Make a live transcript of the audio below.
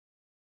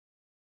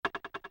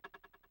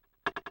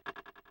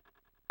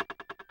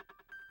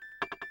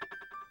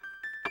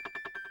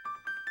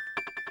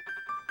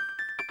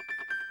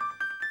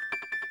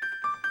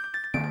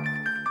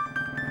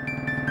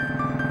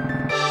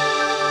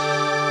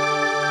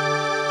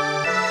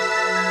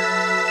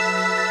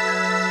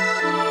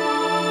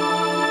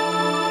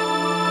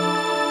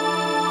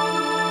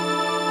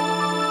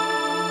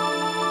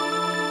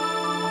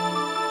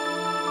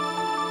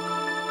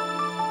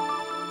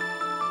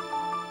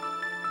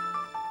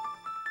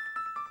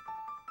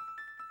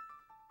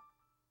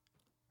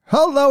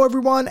Hello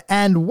everyone,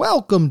 and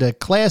welcome to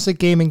Classic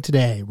Gaming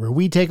Today, where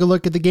we take a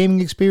look at the gaming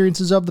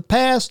experiences of the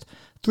past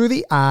through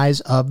the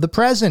eyes of the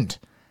present.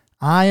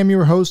 I am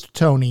your host,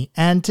 Tony,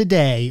 and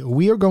today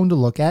we are going to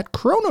look at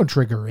Chrono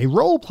Trigger, a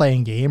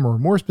role-playing game, or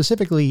more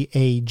specifically,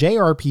 a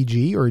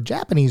JRPG, or a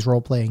Japanese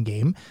role-playing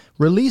game,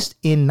 released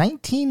in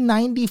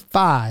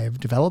 1995,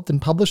 developed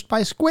and published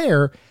by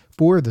Square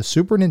for the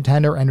Super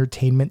Nintendo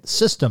Entertainment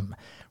System.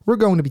 We're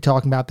going to be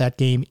talking about that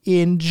game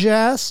in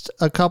just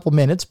a couple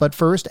minutes, but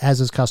first, as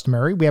is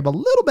customary, we have a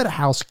little bit of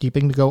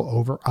housekeeping to go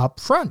over up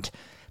front.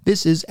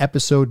 This is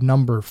episode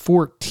number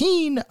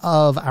 14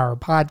 of our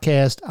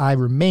podcast. I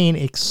remain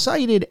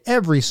excited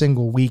every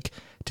single week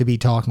to be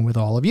talking with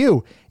all of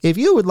you. If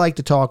you would like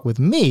to talk with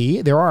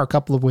me, there are a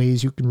couple of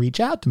ways you can reach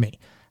out to me.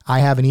 I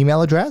have an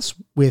email address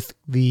with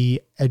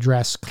the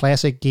address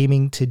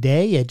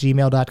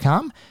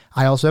classicgamingtoday@gmail.com.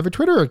 I also have a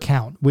Twitter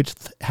account, which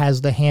has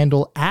the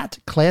handle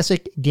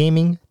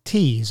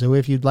 @classicgamingt. So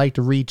if you'd like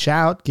to reach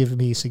out, give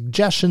me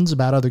suggestions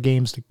about other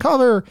games to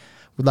cover,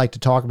 would like to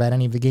talk about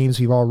any of the games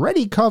we've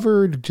already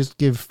covered, just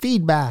give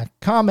feedback,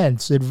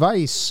 comments,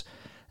 advice,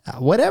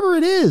 whatever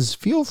it is,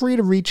 feel free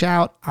to reach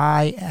out.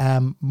 I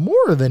am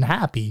more than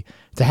happy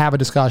to have a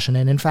discussion.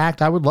 And in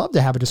fact, I would love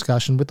to have a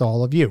discussion with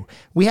all of you.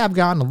 We have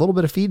gotten a little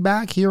bit of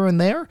feedback here and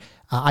there.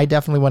 I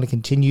definitely want to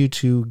continue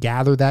to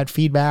gather that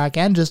feedback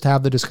and just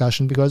have the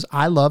discussion because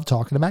I love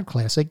talking about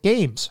classic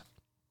games.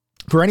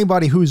 For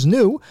anybody who's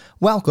new,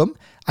 welcome.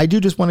 I do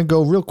just want to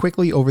go real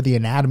quickly over the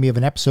anatomy of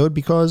an episode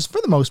because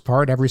for the most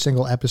part, every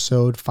single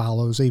episode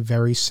follows a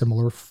very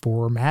similar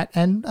format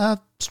and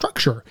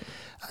structure.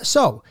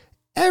 So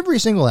every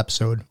single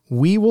episode,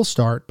 we will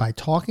start by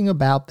talking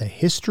about the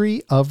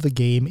history of the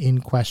game in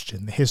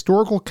question, the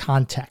historical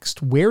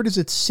context. Where does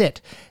it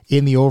sit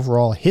in the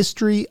overall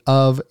history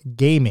of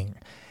gaming?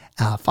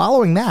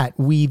 Following that,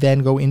 we then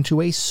go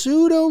into a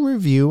pseudo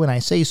review, and I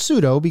say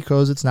pseudo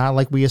because it's not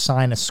like we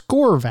assign a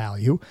score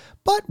value,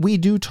 but we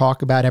do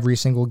talk about every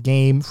single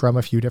game from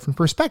a few different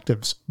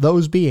perspectives.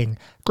 Those being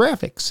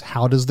graphics,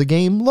 how does the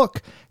game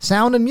look?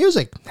 Sound and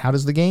music, how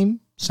does the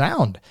game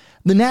sound?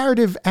 The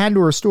narrative and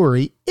or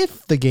story,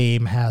 if the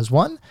game has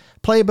one,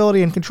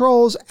 playability and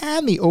controls,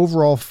 and the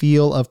overall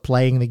feel of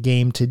playing the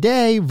game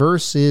today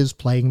versus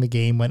playing the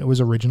game when it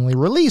was originally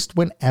released,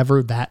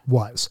 whenever that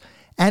was.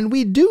 And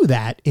we do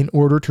that in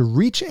order to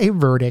reach a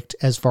verdict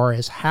as far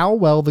as how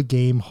well the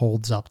game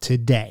holds up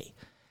today.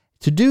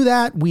 To do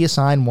that, we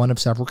assign one of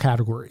several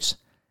categories.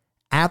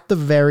 At the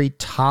very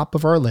top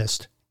of our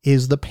list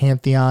is the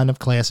pantheon of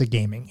classic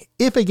gaming.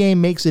 If a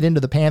game makes it into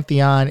the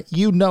pantheon,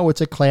 you know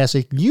it's a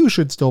classic. You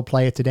should still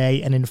play it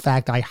today. And in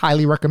fact, I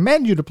highly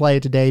recommend you to play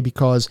it today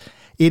because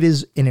it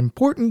is an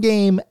important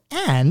game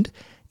and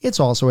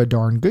it's also a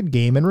darn good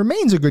game and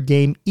remains a good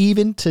game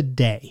even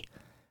today.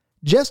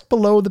 Just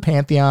below the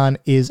pantheon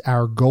is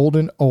our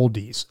golden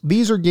oldies.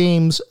 These are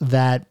games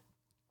that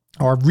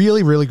are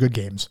really, really good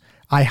games.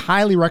 I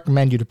highly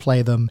recommend you to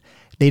play them.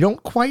 They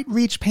don't quite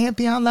reach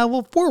pantheon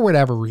level for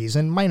whatever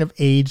reason, might have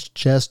aged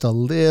just a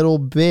little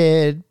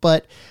bit,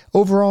 but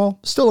overall,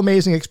 still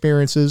amazing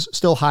experiences,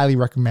 still highly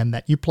recommend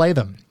that you play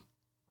them.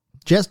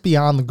 Just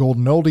beyond the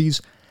golden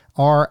oldies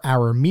are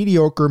our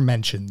mediocre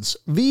mentions.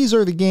 These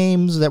are the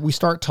games that we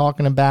start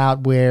talking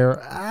about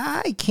where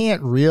I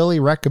can't really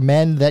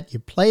recommend that you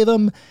play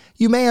them.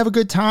 You may have a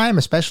good time,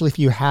 especially if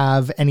you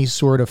have any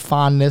sort of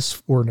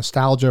fondness or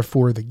nostalgia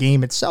for the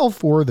game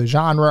itself or the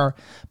genre,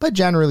 but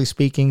generally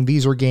speaking,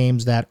 these are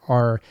games that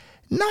are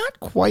not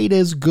quite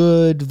as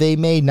good. They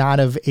may not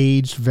have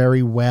aged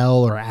very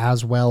well or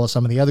as well as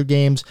some of the other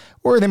games,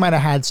 or they might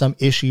have had some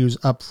issues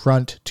up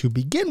front to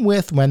begin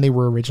with when they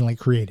were originally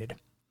created.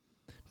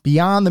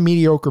 Beyond the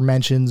mediocre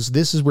mentions,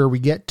 this is where we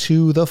get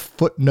to the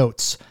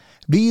footnotes.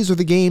 These are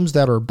the games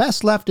that are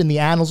best left in the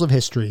annals of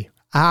history.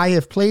 I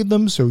have played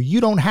them, so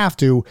you don't have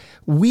to.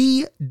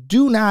 We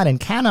do not and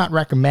cannot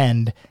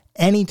recommend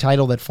any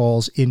title that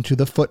falls into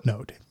the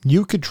footnote.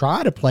 You could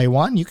try to play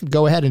one. You could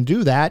go ahead and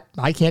do that.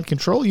 I can't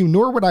control you,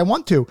 nor would I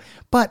want to.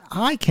 But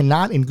I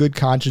cannot in good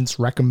conscience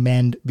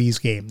recommend these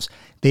games.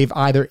 They've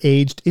either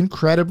aged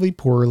incredibly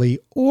poorly,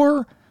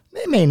 or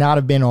they may not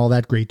have been all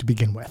that great to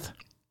begin with.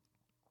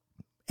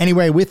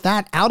 Anyway, with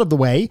that out of the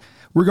way,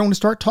 we're going to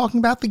start talking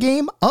about the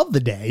game of the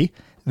day,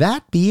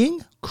 that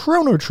being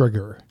Chrono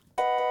Trigger.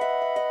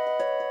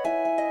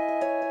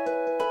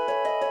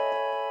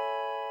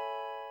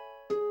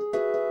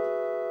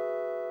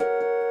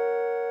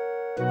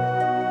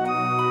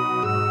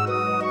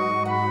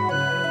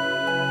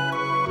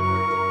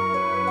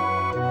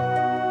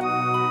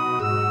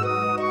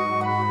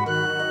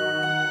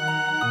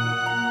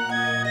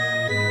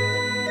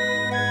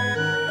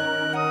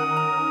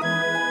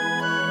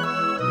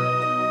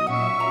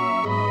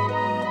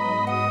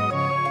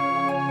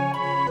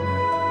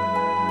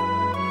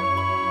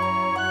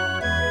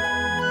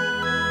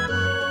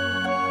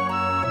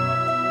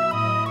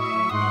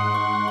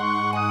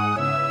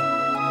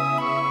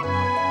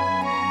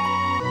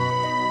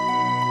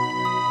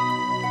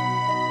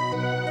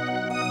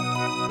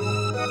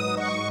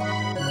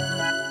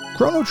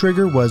 Chrono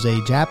Trigger was a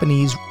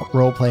Japanese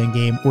role-playing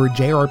game, or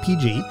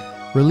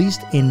JRPG, released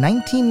in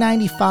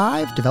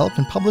 1995, developed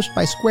and published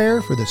by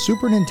Square for the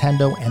Super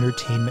Nintendo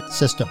Entertainment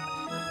System.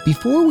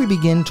 Before we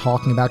begin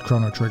talking about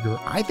Chrono Trigger,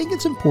 I think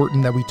it's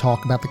important that we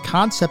talk about the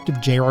concept of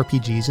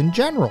JRPGs in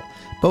general,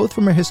 both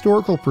from a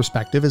historical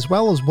perspective as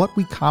well as what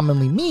we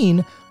commonly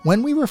mean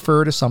when we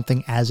refer to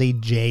something as a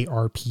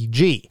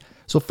JRPG.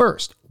 So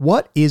first,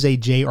 what is a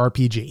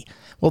JRPG?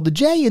 Well, the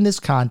J in this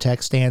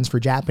context stands for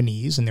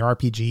Japanese, and the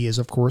RPG is,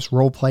 of course,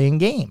 role-playing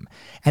game.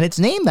 And it's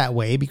named that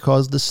way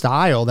because the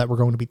style that we're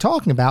going to be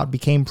talking about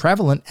became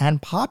prevalent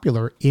and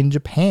popular in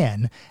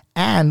Japan,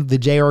 and the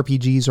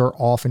JRPGs are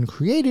often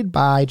created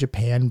by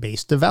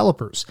Japan-based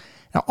developers.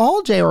 Now,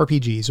 all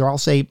JRPGs, or I'll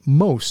say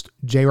most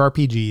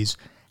JRPGs,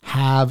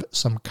 have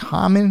some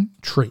common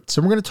traits.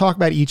 And we're going to talk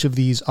about each of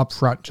these up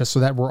front just so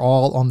that we're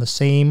all on the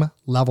same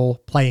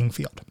level playing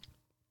field.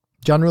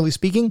 Generally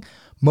speaking,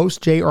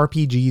 most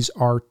JRPGs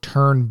are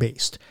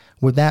turn-based.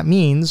 What that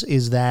means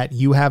is that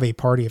you have a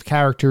party of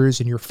characters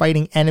and you're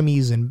fighting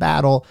enemies in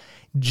battle.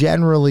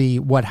 Generally,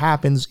 what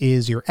happens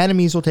is your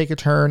enemies will take a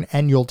turn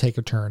and you'll take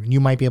a turn. And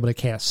you might be able to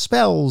cast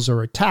spells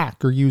or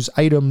attack or use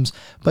items,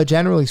 but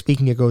generally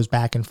speaking, it goes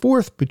back and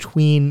forth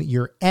between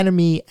your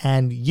enemy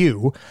and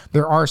you.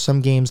 There are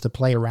some games that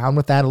play around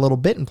with that a little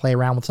bit and play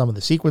around with some of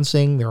the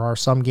sequencing. There are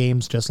some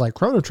games, just like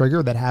Chrono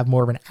Trigger, that have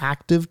more of an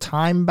active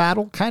time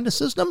battle kind of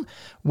system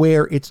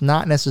where it's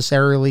not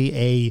necessarily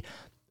a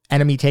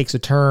enemy takes a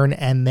turn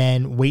and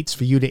then waits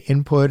for you to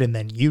input, and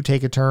then you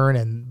take a turn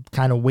and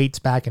kind of waits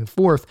back and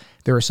forth.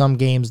 There are some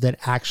games that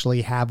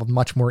actually have a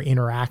much more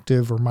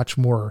interactive or much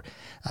more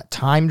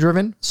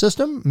time-driven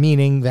system,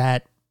 meaning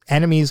that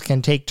enemies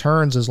can take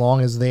turns as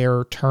long as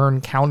their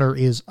turn counter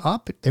is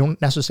up. They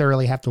don't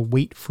necessarily have to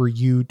wait for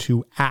you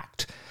to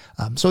act.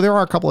 So there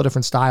are a couple of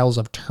different styles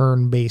of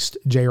turn-based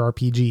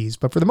JRPGs,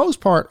 but for the most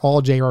part,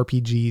 all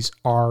JRPGs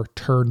are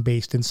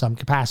turn-based in some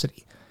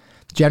capacity.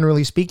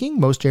 Generally speaking,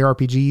 most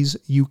JRPGs,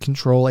 you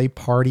control a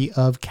party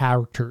of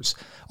characters.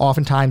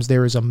 Oftentimes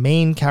there is a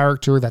main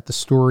character that the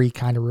story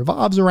kind of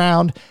revolves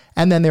around,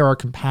 and then there are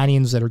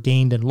companions that are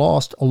gained and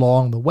lost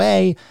along the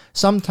way.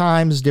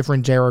 Sometimes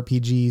different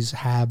JRPGs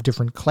have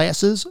different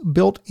classes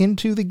built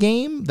into the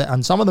game,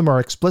 and some of them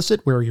are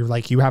explicit, where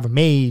you have a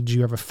mage,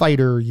 you have a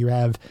fighter, you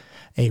have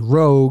a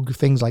rogue,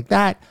 things like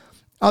that.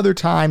 Other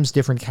times,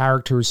 different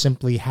characters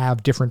simply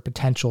have different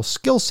potential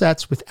skill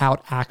sets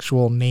without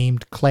actual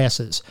named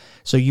classes.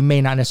 So you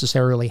may not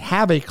necessarily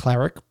have a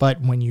cleric,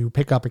 but when you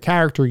pick up a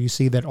character, you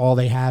see that all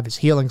they have is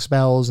healing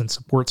spells and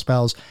support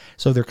spells.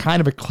 So they're kind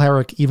of a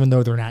cleric, even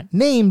though they're not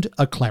named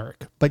a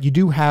cleric. But you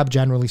do have,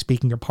 generally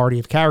speaking, a party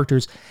of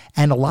characters.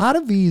 And a lot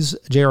of these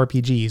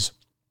JRPGs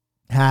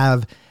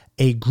have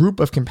a group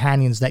of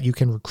companions that you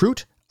can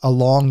recruit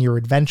along your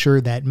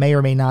adventure that may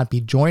or may not be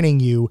joining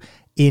you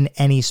in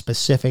any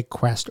specific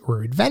quest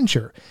or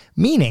adventure,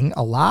 meaning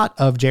a lot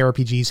of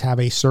JRPGs have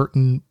a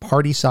certain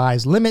party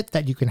size limit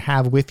that you can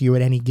have with you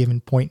at any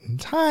given point in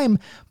time,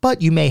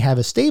 but you may have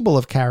a stable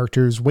of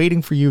characters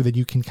waiting for you that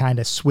you can kind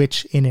of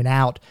switch in and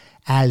out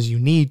as you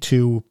need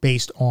to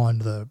based on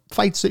the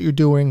fights that you're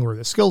doing or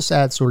the skill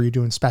sets, or you're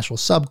doing special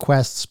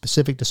subquests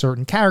specific to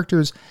certain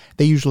characters.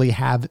 They usually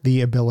have the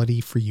ability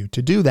for you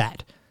to do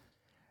that.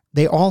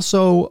 They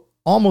also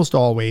almost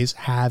always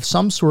have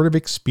some sort of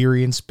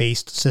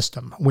experience-based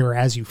system, where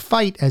as you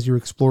fight, as you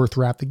explore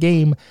throughout the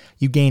game,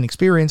 you gain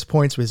experience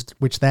points,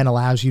 which then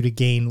allows you to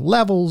gain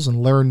levels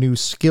and learn new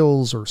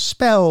skills or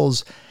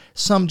spells.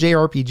 Some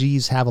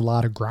JRPGs have a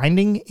lot of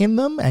grinding in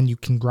them, and you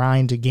can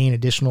grind to gain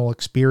additional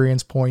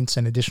experience points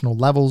and additional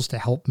levels to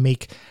help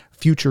make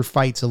future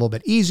fights a little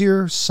bit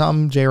easier.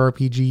 Some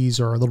JRPGs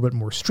are a little bit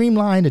more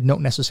streamlined and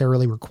don't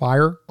necessarily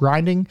require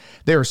grinding.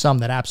 There are some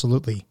that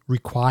absolutely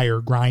require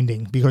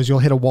grinding because you'll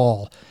hit a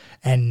wall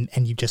and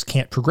you just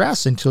can't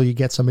progress until you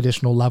get some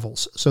additional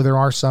levels. So there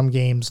are some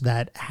games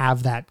that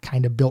have that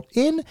kind of built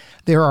in.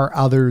 There are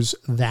others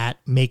that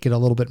make it a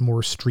little bit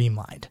more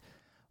streamlined.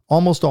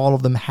 Almost all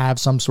of them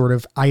have some sort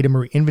of item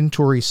or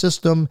inventory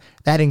system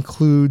that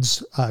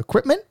includes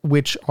equipment,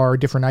 which are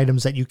different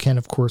items that you can,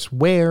 of course,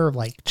 wear,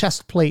 like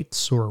chest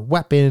plates or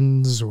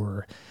weapons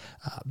or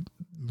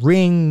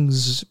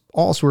rings,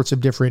 all sorts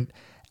of different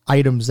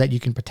items that you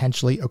can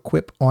potentially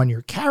equip on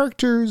your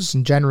characters,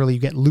 and generally you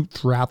get loot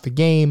throughout the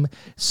game.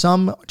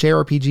 Some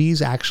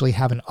JRPGs actually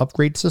have an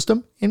upgrade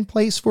system in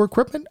place for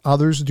equipment,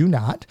 others do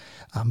not.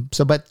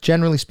 But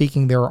generally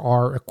speaking, there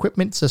are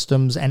equipment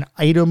systems and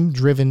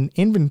item-driven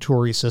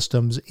inventory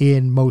systems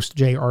in most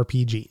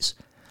JRPGs.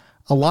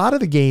 A lot of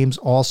the games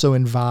also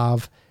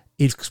involve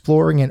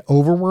exploring an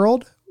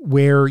overworld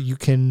where you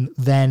can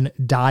then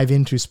dive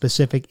into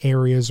specific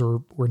areas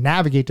or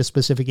navigate to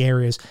specific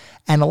areas.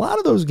 And a lot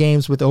of those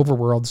games with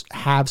overworlds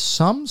have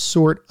some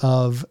sort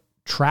of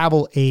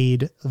travel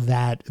aid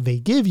that they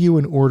give you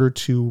in order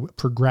to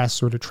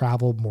progress or to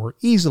travel more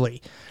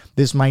easily.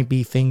 This might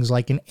be things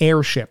like an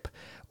airship,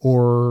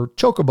 or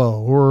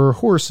chocobo or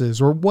horses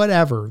or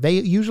whatever. They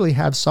usually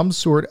have some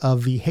sort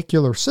of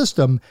vehicular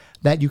system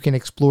that you can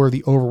explore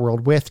the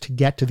overworld with to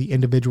get to the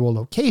individual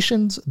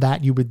locations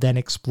that you would then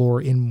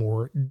explore in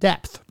more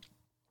depth.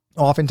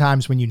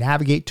 Oftentimes when you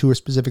navigate to a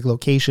specific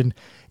location,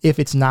 if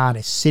it's not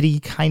a city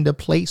kind of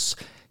place,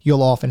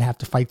 you'll often have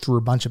to fight through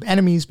a bunch of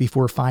enemies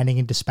before finding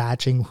and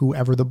dispatching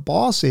whoever the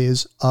boss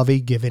is of a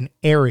given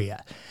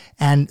area.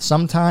 And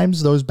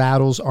sometimes those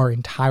battles are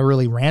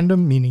entirely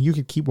random, meaning you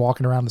could keep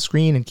walking around the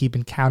screen and keep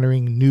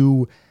encountering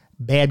new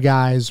bad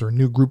guys or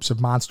new groups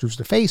of monsters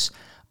to face.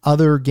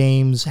 Other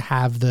games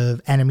have the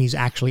enemies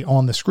actually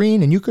on the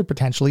screen, and you could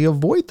potentially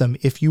avoid them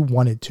if you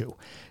wanted to.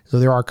 So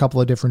there are a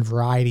couple of different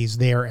varieties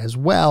there as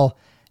well.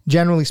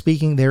 Generally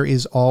speaking, there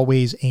is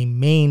always a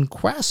main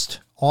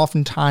quest.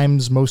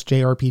 Oftentimes, most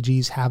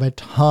JRPGs have a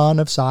ton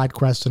of side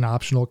quests and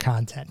optional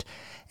content.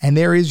 And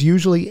there is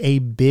usually a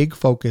big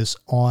focus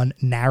on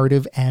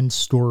narrative and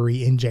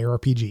story in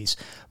JRPGs.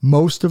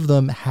 Most of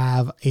them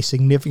have a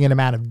significant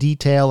amount of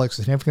detail, a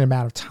significant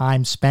amount of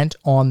time spent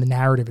on the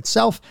narrative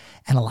itself,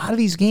 and a lot of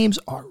these games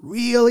are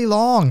really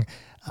long.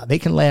 They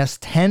can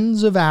last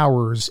tens of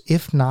hours,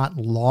 if not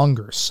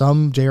longer.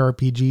 Some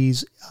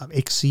JRPGs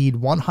exceed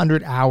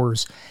 100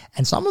 hours,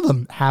 and some of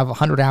them have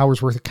 100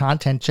 hours worth of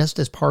content just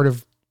as part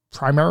of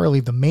primarily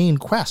the main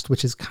quest,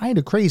 which is kind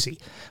of crazy,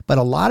 but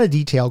a lot of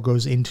detail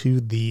goes into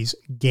these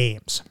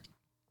games.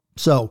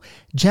 So,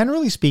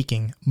 generally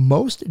speaking,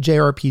 most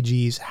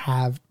JRPGs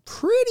have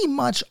pretty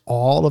much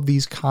all of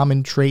these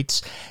common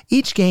traits.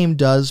 Each game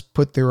does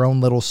put their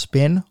own little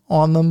spin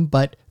on them,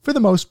 but for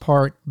the most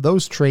part,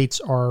 those traits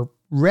are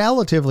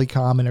relatively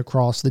common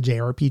across the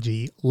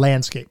JRPG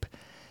landscape.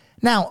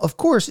 Now, of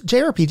course,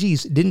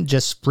 JRPGs didn't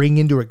just spring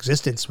into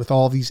existence with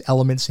all these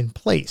elements in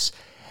place.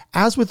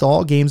 As with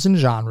all games and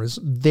genres,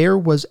 there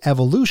was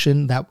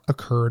evolution that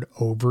occurred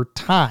over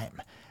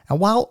time. And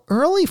while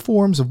early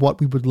forms of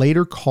what we would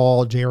later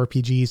call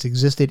JRPGs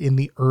existed in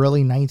the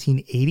early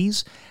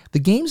 1980s, the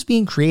games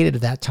being created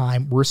at that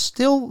time were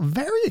still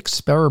very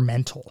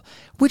experimental,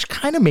 which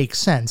kind of makes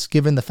sense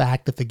given the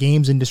fact that the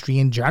games industry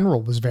in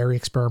general was very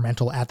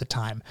experimental at the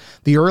time.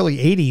 The early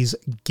 80s,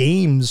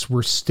 games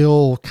were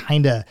still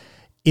kind of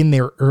in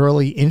their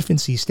early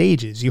infancy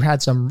stages. You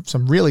had some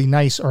really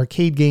nice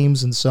arcade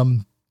games and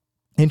some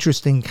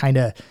interesting kind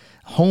of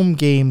home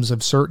games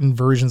of certain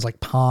versions like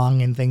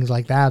Pong and things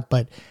like that,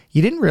 but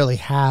you didn't really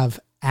have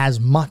as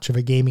much of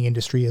a gaming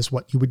industry as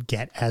what you would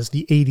get as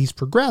the 80s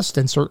progressed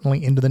and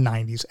certainly into the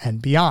 90s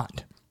and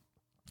beyond.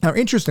 Now,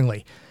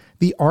 interestingly,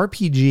 the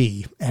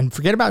RPG, and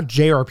forget about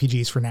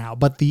JRPGs for now,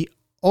 but the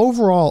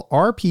overall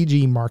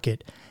RPG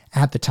market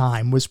at the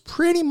time was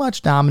pretty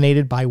much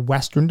dominated by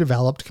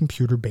Western-developed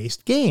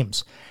computer-based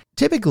games.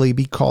 Typically,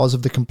 because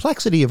of the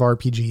complexity of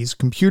RPGs,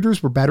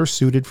 computers were better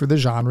suited for the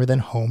genre than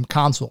home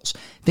consoles.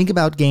 Think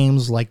about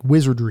games like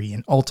Wizardry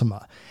and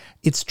Ultima.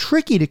 It's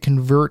tricky to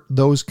convert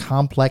those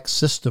complex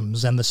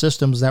systems and the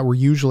systems that were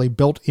usually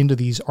built into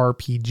these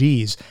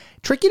RPGs,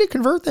 tricky to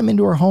convert them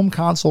into a home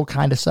console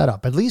kind of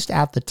setup, at least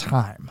at the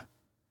time.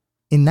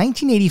 In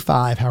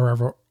 1985,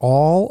 however,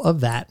 all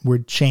of that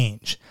would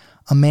change.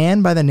 A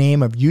man by the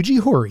name of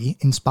Yuji Horii,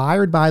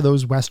 inspired by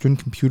those Western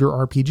computer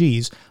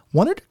RPGs,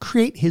 wanted to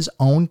create his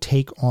own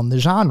take on the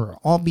genre,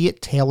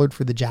 albeit tailored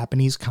for the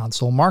Japanese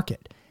console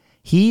market.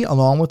 He,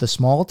 along with a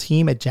small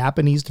team at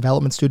Japanese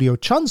development studio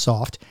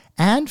Chunsoft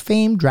and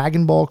famed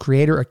Dragon Ball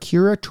creator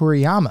Akira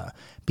Toriyama,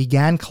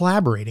 began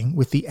collaborating,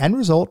 with the end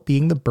result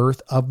being the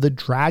birth of the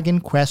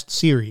Dragon Quest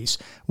series,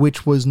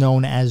 which was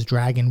known as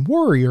Dragon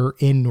Warrior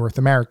in North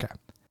America.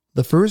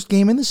 The first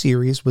game in the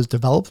series was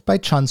developed by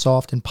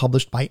Chunsoft and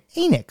published by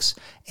Enix,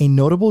 a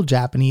notable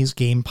Japanese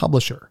game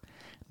publisher.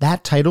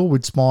 That title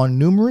would spawn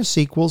numerous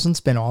sequels and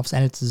spin-offs,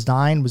 and its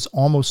design was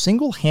almost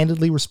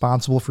single-handedly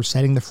responsible for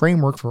setting the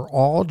framework for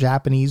all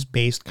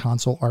Japanese-based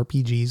console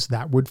RPGs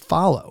that would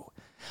follow.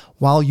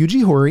 While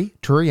Yuji Horii,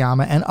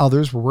 Toriyama, and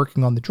others were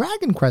working on the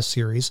Dragon Quest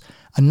series,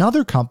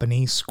 another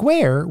company,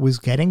 Square, was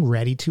getting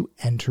ready to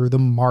enter the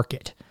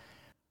market.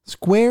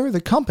 Square,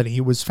 the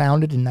company, was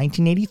founded in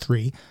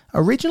 1983,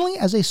 originally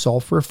as a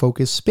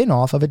software-focused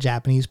spin-off of a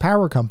Japanese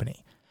power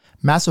company.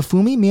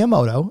 Masafumi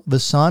Miyamoto, the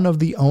son of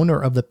the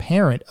owner of the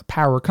parent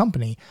power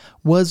company,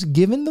 was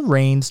given the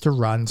reins to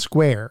run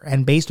Square,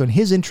 and based on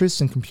his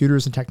interests in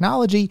computers and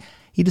technology,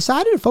 he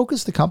decided to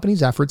focus the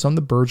company's efforts on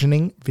the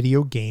burgeoning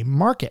video game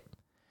market.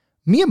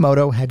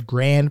 Miyamoto had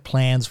grand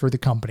plans for the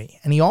company,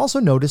 and he also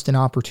noticed an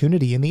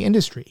opportunity in the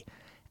industry.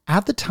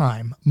 At the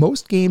time,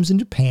 most games in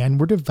Japan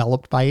were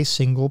developed by a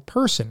single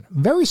person,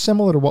 very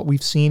similar to what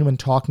we've seen when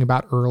talking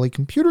about early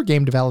computer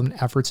game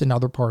development efforts in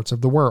other parts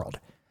of the world.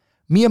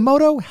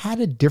 Miyamoto had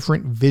a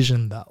different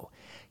vision, though.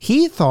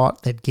 He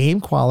thought that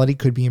game quality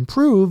could be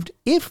improved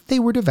if they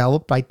were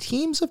developed by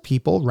teams of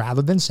people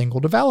rather than single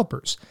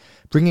developers,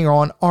 bringing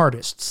on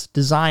artists,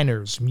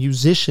 designers,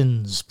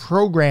 musicians,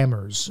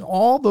 programmers,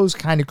 all those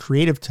kind of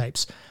creative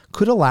types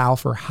could allow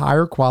for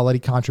higher quality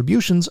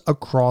contributions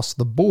across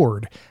the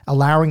board,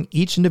 allowing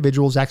each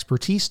individual's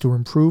expertise to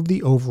improve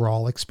the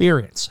overall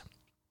experience.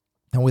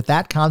 And with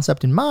that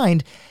concept in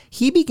mind,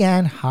 he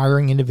began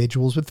hiring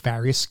individuals with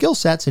various skill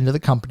sets into the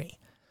company.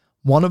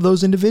 One of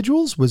those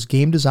individuals was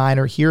game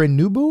designer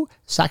Hironobu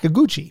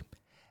Sakaguchi,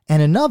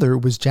 and another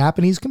was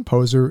Japanese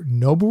composer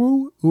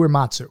Nobuo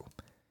Uematsu.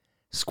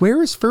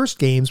 Square's first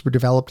games were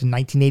developed in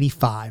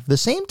 1985, the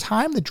same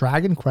time that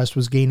Dragon Quest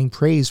was gaining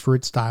praise for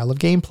its style of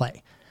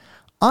gameplay.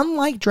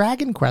 Unlike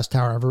Dragon Quest,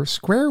 however,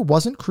 Square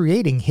wasn't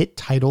creating hit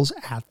titles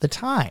at the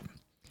time.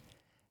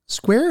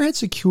 Square had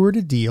secured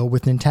a deal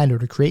with Nintendo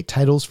to create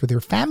titles for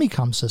their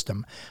Famicom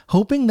system,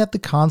 hoping that the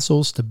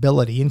console's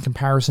stability in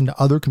comparison to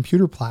other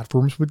computer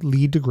platforms would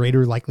lead to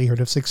greater likelihood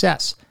of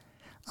success.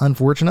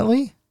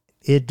 Unfortunately,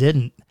 it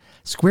didn't.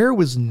 Square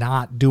was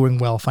not doing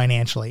well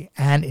financially,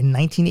 and in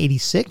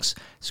 1986,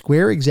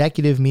 Square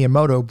executive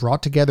Miyamoto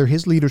brought together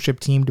his leadership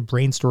team to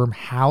brainstorm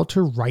how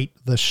to right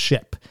the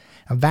ship.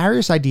 Now,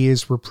 various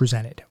ideas were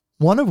presented,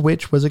 one of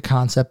which was a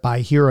concept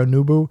by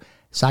Hironobu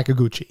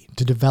Sakaguchi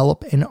to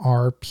develop an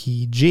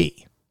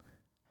RPG.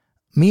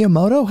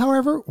 Miyamoto,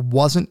 however,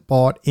 wasn't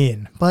bought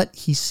in, but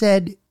he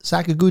said,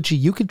 "Sakaguchi,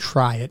 you could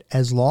try it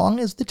as long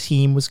as the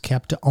team was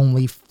kept to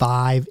only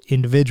 5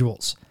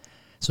 individuals."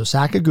 So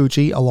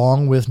Sakaguchi,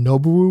 along with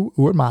Nobuo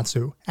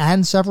Uematsu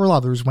and several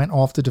others, went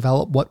off to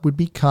develop what would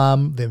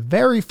become the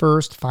very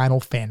first Final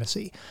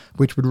Fantasy,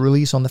 which would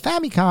release on the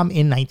Famicom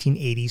in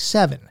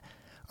 1987.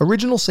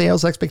 Original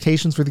sales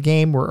expectations for the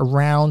game were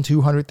around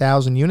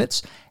 200,000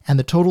 units, and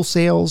the total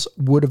sales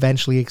would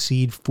eventually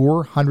exceed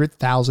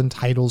 400,000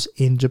 titles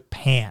in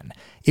Japan.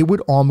 It would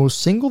almost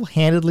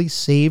single-handedly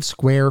save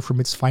Square from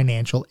its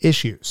financial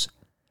issues.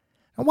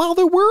 And while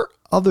there were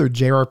other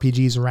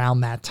JRPGs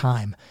around that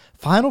time,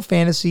 Final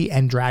Fantasy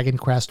and Dragon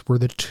Quest were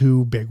the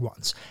 2 big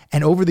ones,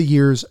 and over the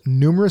years,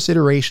 numerous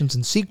iterations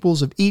and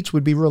sequels of each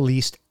would be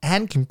released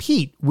and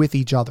compete with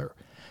each other.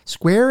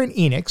 Square and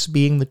Enix,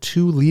 being the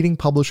 2 leading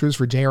publishers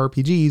for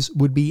JRPGs,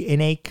 would be in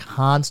a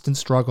constant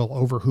struggle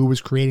over who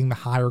was creating the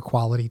higher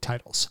quality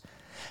titles.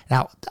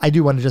 Now, I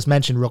do want to just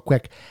mention real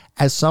quick,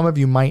 as some of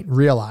you might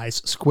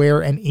realize,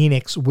 Square and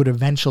Enix would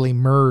eventually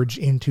merge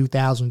in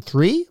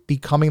 2003,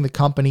 becoming the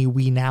company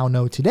we now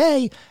know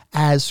today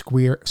as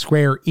Square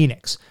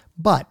Enix.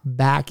 But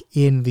back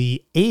in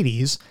the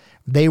 80s,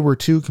 they were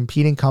 2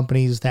 competing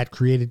companies that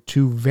created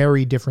 2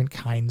 very different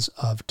kinds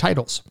of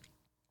titles.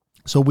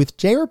 So with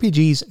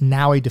JRPGs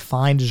now a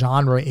defined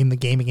genre in the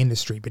gaming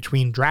industry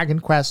between Dragon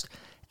Quest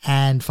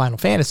and Final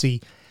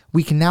Fantasy,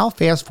 we can now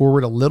fast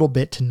forward a little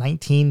bit to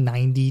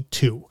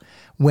 1992,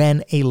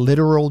 when a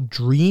literal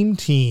dream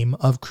team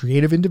of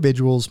creative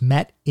individuals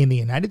met in the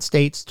United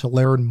States to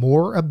learn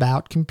more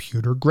about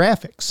computer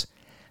graphics.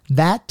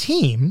 That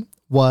team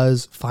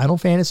was Final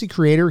Fantasy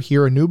creator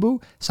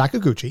Hironobu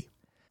Sakaguchi,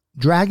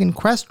 Dragon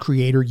Quest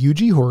creator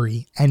Yuji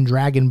Horii, and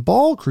Dragon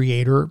Ball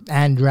creator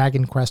and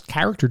Dragon Quest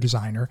character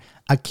designer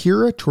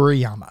Akira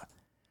Toriyama.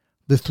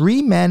 The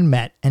 3 men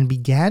met and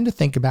began to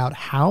think about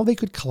how they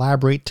could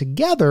collaborate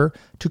together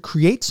to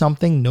create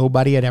something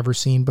nobody had ever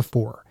seen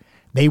before.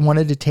 They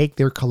wanted to take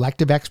their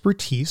collective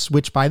expertise,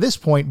 which by this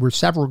point were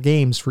several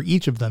games for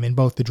each of them in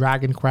both the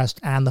Dragon Quest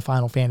and the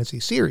Final Fantasy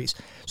series.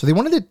 So they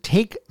wanted to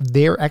take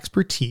their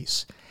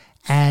expertise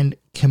and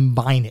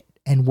combine it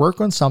and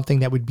work on something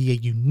that would be a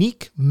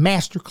unique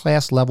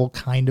masterclass level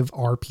kind of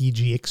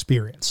RPG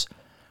experience.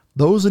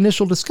 Those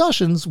initial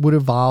discussions would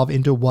evolve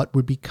into what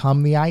would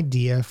become the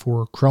idea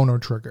for Chrono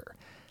Trigger.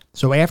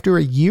 So after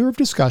a year of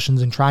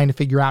discussions and trying to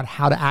figure out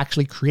how to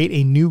actually create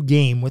a new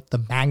game with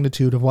the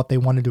magnitude of what they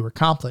wanted to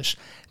accomplish,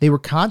 they were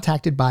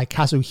contacted by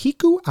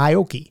Kazuhiko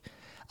Aoki,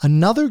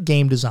 another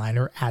game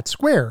designer at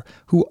Square,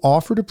 who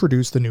offered to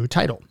produce the new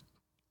title.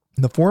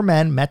 The 4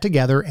 men met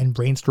together and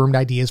brainstormed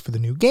ideas for the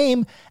new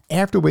game,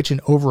 after which an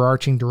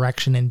overarching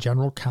direction and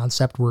general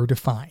concept were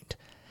defined.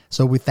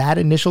 So with that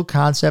initial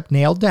concept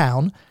nailed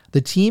down, the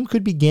team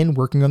could begin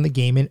working on the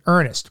game in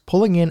earnest,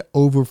 pulling in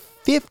over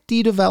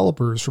 50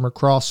 developers from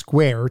across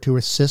Square to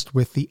assist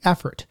with the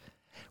effort.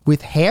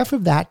 With half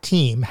of that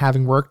team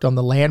having worked on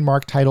the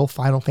landmark title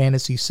Final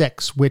Fantasy VI,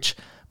 which,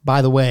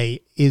 by the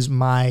way, is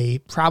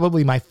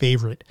probably my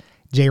favorite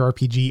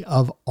JRPG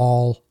of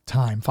all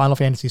time. Final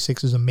Fantasy VI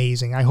is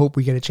amazing. I hope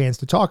we get a chance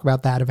to talk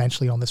about that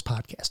eventually on this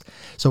podcast.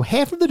 So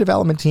half of the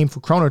development team for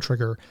Chrono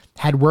Trigger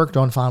had worked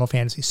on Final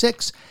Fantasy VI,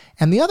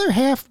 and the other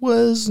half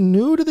was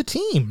new to the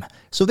team.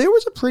 So there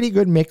was a pretty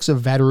good mix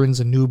of veterans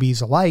and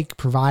newbies alike,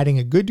 providing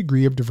a good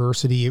degree of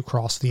diversity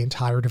across the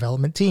entire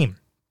development team.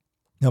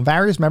 Now,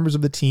 various members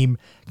of the team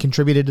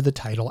contributed to the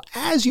title,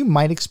 as you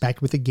might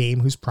expect with a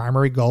game whose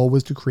primary goal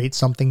was to create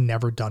something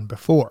never done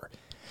before.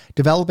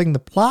 Developing the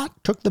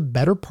plot took the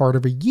better part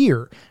of a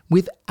year,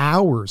 with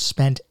hours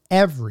spent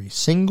every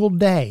single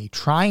day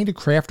trying to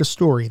craft a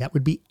story that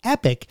would be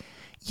epic,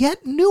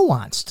 yet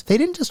nuanced. They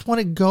didn't just want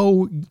to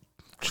go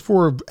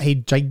for a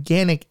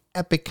gigantic,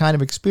 epic kind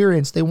of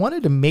experience. They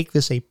wanted to make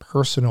this a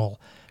personal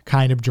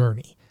kind of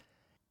journey.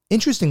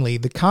 Interestingly,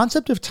 the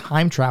concept of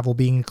time travel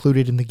being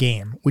included in the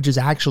game, which is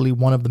actually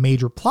one of the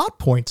major plot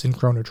points in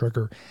Chrono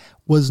Trigger,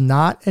 was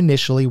not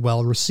initially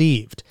well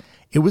received.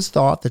 It was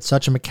thought that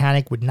such a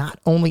mechanic would not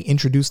only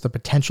introduce the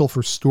potential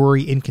for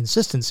story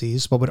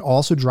inconsistencies, but would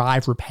also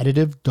drive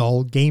repetitive,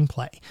 dull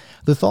gameplay.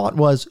 The thought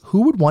was,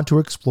 who would want to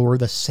explore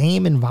the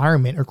same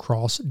environment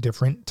across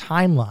different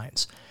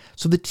timelines?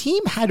 So the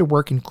team had to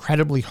work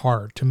incredibly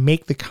hard to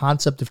make the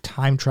concept of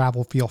time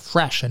travel feel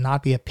fresh and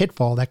not be a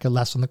pitfall that could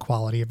lessen the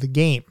quality of the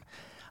game.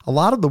 A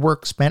lot of the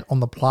work spent on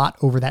the plot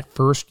over that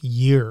first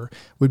year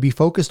would be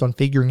focused on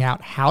figuring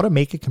out how to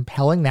make a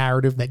compelling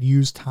narrative that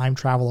used time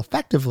travel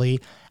effectively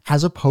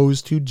as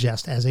opposed to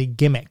just as a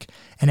gimmick.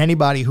 And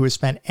anybody who has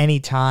spent any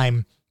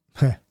time,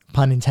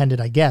 pun intended,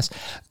 I guess,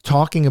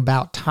 talking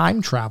about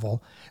time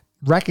travel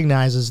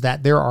recognizes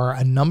that there are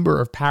a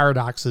number of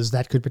paradoxes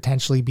that could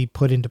potentially be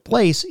put into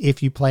place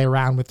if you play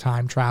around with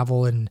time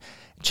travel and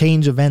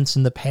change events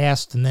in the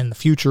past, and then the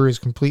future is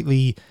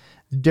completely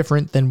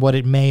different than what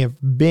it may have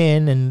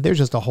been. And there's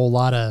just a whole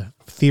lot of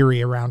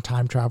theory around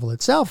time travel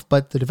itself,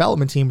 but the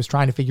development team was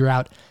trying to figure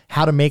out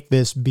how to make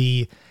this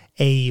be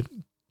a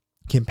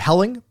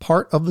compelling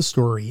part of the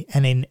story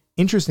and an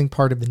interesting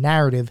part of the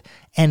narrative,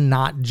 and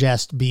not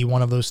just be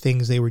one of those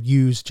things they would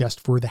use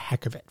just for the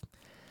heck of it.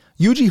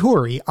 Yuji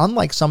Horii,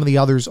 unlike some of the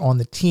others on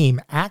the team,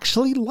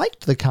 actually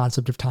liked the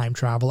concept of time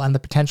travel and the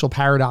potential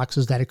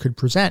paradoxes that it could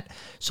present,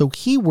 so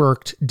he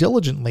worked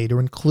diligently to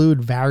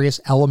include various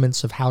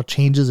elements of how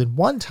changes in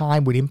one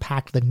time would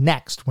impact the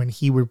next when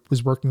he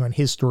was working on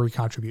his story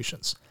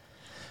contributions.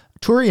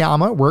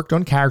 Toriyama worked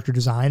on character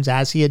designs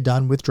as he had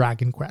done with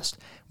Dragon Quest,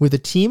 with a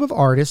team of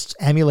artists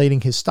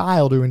emulating his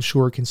style to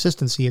ensure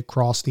consistency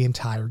across the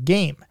entire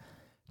game.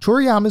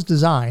 Toriyama's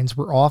designs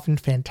were often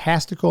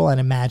fantastical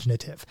and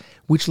imaginative,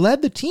 which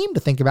led the team to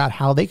think about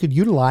how they could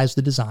utilize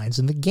the designs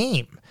in the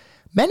game.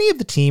 Many of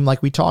the team,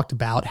 like we talked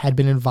about, had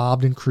been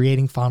involved in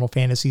creating Final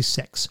Fantasy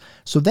VI,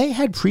 so they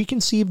had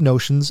preconceived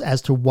notions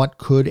as to what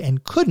could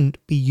and couldn't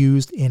be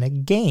used in a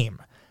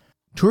game.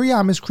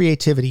 Toriyama's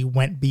creativity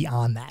went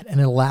beyond that, and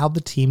it allowed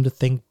the team to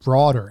think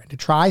broader and to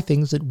try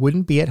things that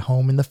wouldn't be at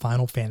home in the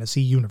Final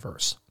Fantasy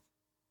universe.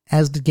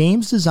 As the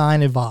game's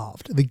design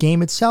evolved, the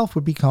game itself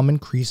would become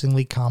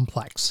increasingly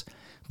complex.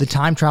 The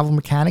time travel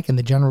mechanic and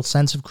the general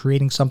sense of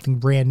creating something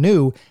brand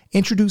new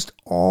introduced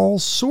all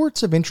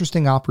sorts of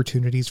interesting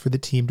opportunities for the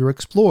team to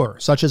explore,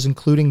 such as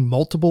including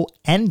multiple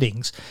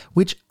endings,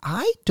 which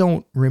I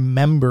don't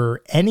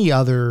remember any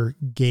other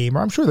game,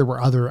 or I'm sure there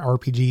were other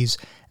RPGs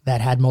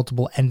that had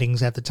multiple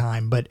endings at the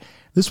time, but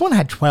this one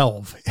had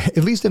 12, at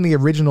least in the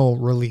original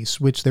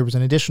release, which there was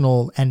an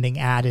additional ending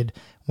added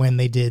when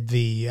they did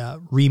the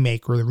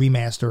remake or the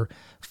remaster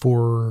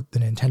for the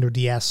Nintendo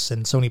DS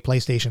and Sony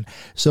PlayStation.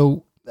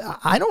 So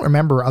I don't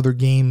remember other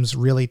games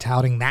really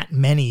touting that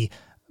many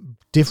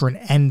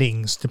different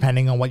endings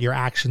depending on what your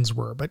actions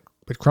were, but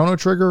Chrono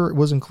Trigger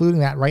was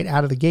including that right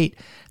out of the gate.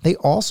 They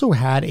also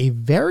had a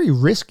very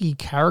risky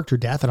character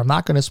death, and I'm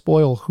not going to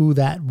spoil who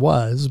that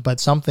was,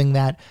 but something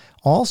that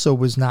also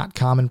was not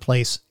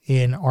commonplace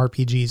in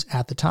RPGs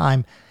at the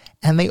time.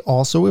 And they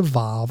also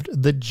evolved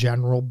the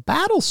general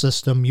battle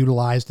system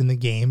utilized in the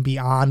game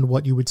beyond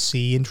what you would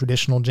see in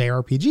traditional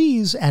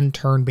JRPGs and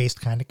turn-based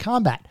kind of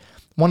combat.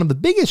 One of the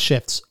biggest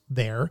shifts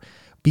there,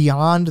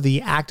 beyond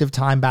the active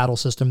time battle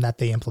system that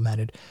they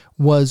implemented,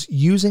 was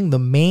using the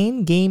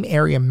main game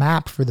area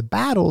map for the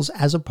battles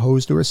as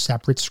opposed to a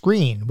separate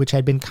screen, which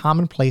had been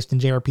commonplace in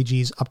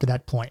JRPGs up to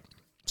that point.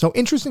 So,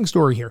 interesting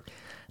story here.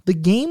 The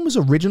game was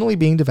originally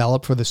being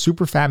developed for the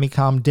Super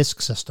Famicom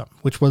Disk System,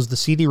 which was the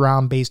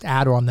CD-ROM-based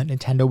add-on that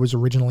Nintendo was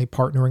originally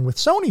partnering with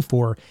Sony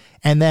for,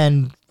 and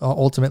then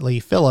ultimately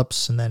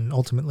Philips, and then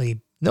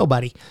ultimately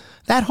nobody.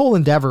 That whole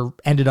endeavor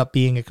ended up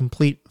being a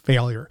complete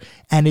failure,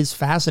 and is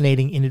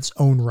fascinating in its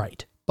own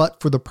right.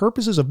 But for the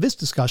purposes of this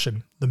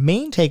discussion, the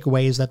main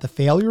takeaway is that the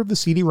failure of the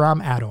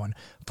CD-ROM add-on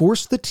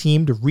forced the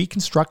team to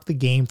reconstruct the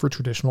game for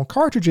traditional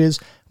cartridges,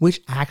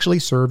 which actually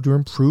served to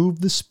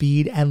improve the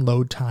speed and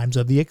load times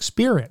of the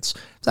experience.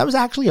 So that was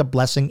actually a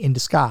blessing in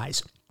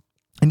disguise.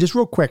 And just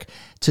real quick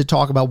to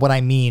talk about what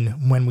I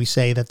mean when we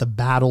say that the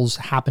battles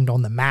happened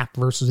on the map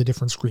versus a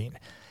different screen.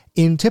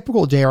 In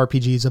typical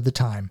JRPGs of the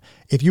time,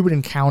 if you would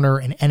encounter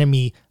an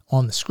enemy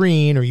on the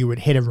screen or you would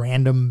hit a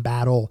random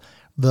battle,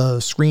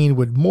 the screen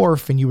would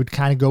morph and you would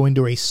kind of go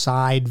into a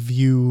side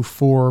view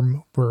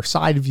form or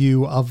side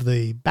view of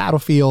the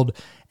battlefield,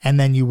 and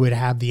then you would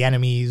have the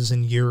enemies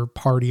and your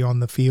party on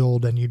the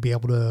field and you'd be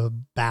able to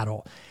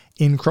battle.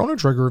 In Chrono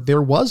Trigger,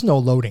 there was no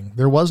loading.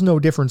 There was no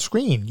different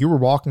screen. You were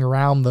walking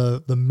around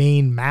the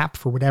main map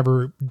for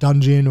whatever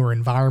dungeon or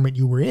environment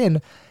you were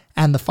in,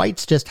 and the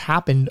fights just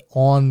happened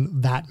on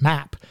that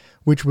map,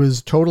 which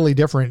was totally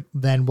different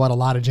than what a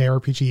lot of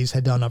JRPGs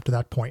had done up to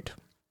that point.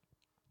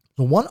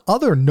 The one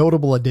other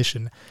notable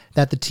addition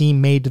that the team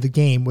made to the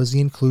game was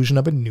the inclusion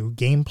of a new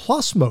Game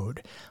Plus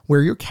mode,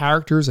 where your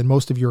characters and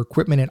most of your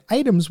equipment and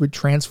items would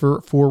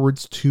transfer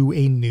forwards to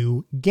a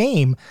new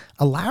game,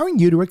 allowing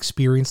you to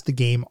experience the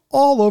game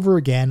all over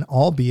again,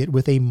 albeit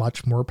with a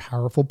much more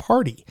powerful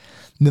party.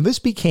 Now, this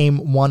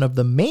became one of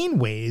the main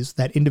ways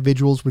that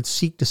individuals would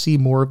seek to see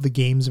more of the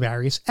game's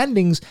various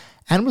endings,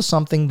 and was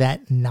something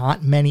that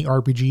not many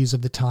RPGs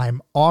of the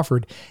time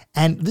offered.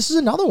 And this is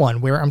another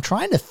one where I'm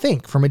trying to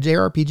think from a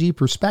JRPG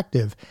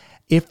perspective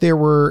if there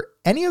were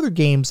any other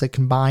games that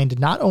combined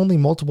not only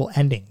multiple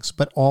endings,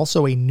 but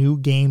also a new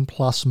game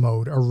plus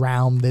mode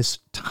around this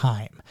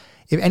time.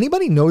 If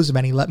anybody knows of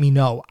any, let me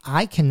know.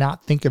 I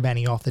cannot think of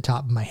any off the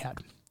top of my head.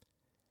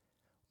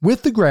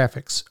 With the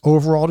graphics,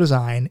 overall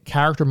design,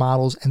 character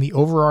models, and the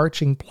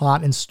overarching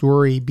plot and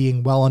story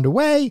being well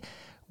underway,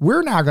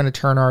 we're now going to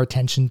turn our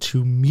attention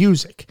to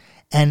music.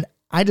 And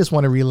I just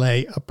want to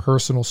relay a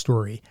personal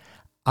story.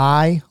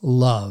 I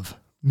love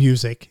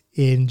music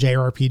in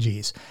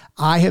JRPGs.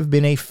 I have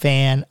been a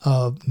fan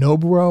of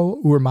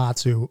Nobuo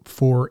Uematsu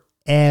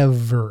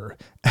forever.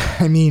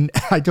 I mean,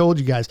 I told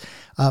you guys,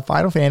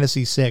 Final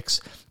Fantasy VI,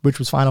 which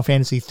was Final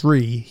Fantasy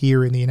III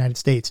here in the United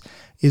States,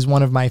 is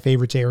one of my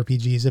favorite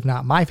JRPGs, if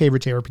not my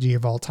favorite JRPG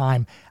of all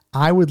time.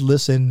 I would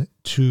listen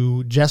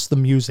to just the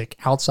music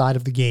outside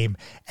of the game,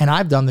 and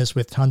I've done this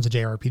with tons of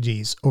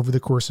JRPGs over the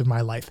course of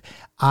my life.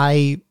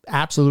 I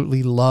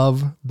absolutely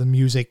love the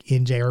music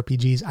in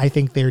JRPGs. I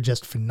think they're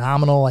just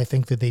phenomenal. I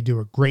think that they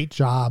do a great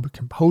job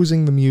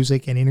composing the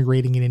music and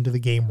integrating it into the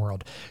game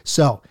world.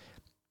 So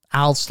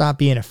I'll stop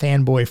being a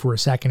fanboy for a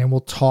second, and we'll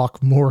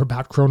talk more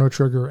about Chrono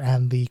Trigger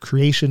and the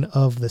creation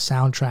of the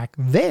soundtrack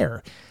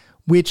there,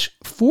 which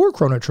for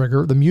Chrono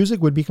Trigger, the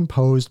music would be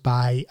composed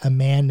by a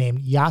man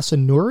named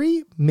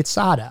Yasunori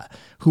Mitsuda,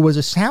 who was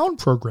a sound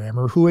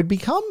programmer who had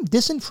become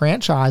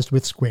disenfranchised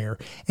with Square,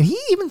 and he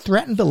even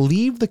threatened to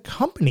leave the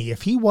company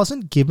if he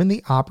wasn't given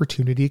the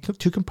opportunity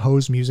to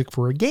compose music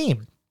for a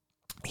game.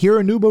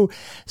 Hironobu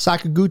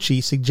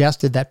Sakaguchi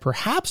suggested that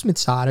perhaps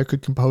Mitsuda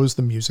could compose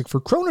the music for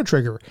Chrono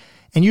Trigger,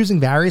 and using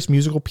various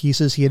musical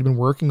pieces he had been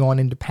working on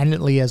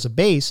independently as a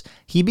base,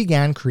 he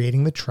began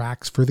creating the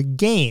tracks for the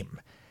game.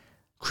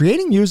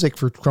 Creating music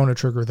for Chrono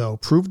Trigger, though,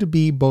 proved to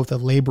be both a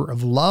labor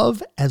of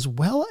love as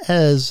well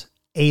as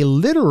a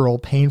literal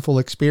painful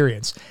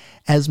experience,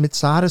 as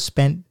Mitsuda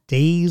spent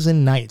days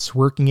and nights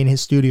working in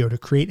his studio to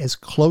create as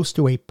close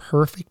to a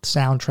perfect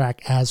soundtrack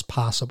as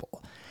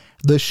possible.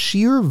 The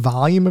sheer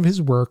volume of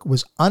his work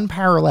was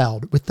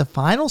unparalleled, with the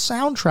final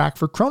soundtrack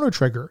for Chrono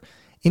Trigger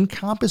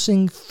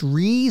encompassing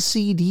 3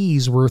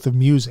 CDs worth of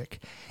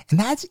music. And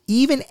that's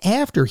even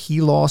after he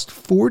lost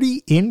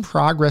 40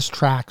 in-progress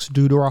tracks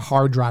due to a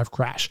hard drive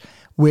crash,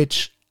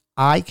 which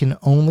I can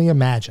only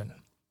imagine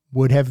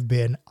would have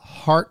been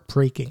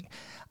heartbreaking.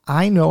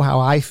 I know how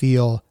I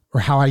feel,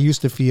 or how I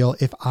used to feel,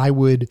 if I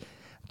would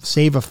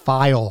save a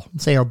file,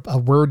 say a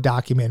Word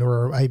document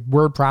or a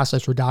word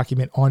processor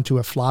document onto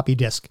a floppy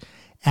disk,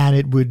 and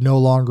it would no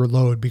longer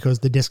load because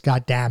the disk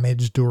got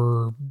damaged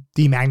or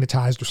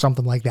demagnetized or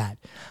something like that.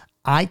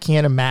 I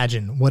can't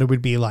imagine what it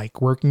would be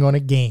like working on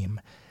a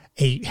game,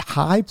 a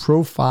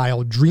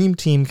high-profile Dream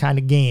Team kind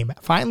of game,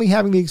 finally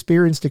having the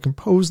experience to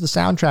compose the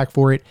soundtrack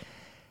for it,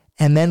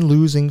 and then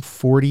losing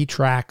 40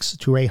 tracks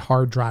to a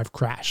hard drive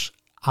crash.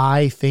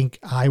 I think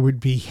I would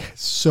be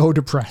so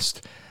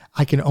depressed.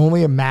 I can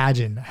only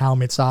imagine how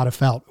Mitsuda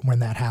felt when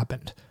that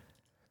happened.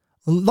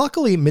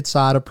 Luckily,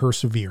 Mitsuda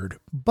persevered,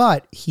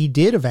 but he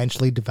did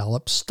eventually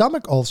develop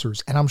stomach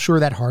ulcers, and I'm sure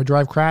that hard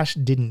drive crash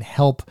didn't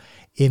help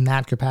in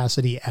that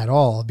capacity at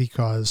all,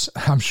 because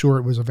I'm sure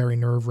it was a very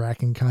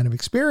nerve-wracking kind of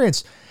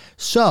experience.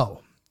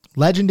 So,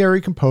 legendary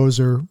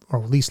composer,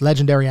 or at least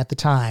legendary at the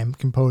time,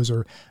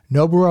 composer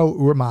Nobuo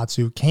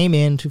Uematsu came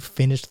in to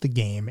finish the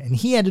game, and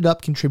he ended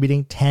up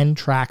contributing 10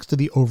 tracks to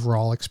the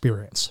overall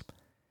experience.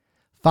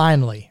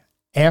 Finally,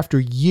 after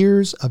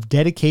years of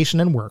dedication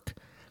and work,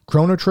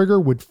 Chrono Trigger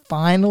would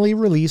finally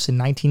release in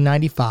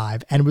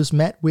 1995 and was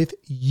met with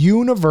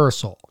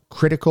universal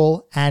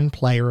critical and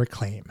player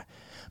acclaim.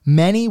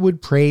 Many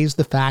would praise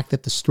the fact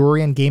that the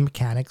story and game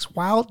mechanics,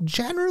 while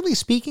generally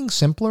speaking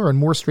simpler and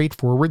more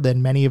straightforward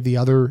than many of the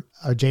other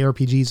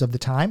JRPGs of the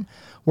time,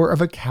 were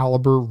of a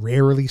caliber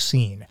rarely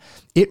seen.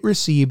 It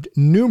received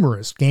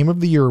numerous Game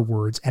of the Year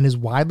awards and is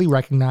widely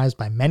recognized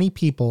by many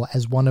people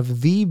as one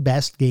of the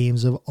best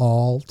games of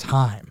all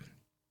time.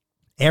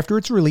 After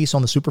its release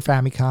on the Super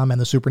Famicom and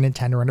the Super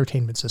Nintendo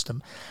Entertainment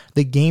System,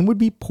 the game would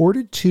be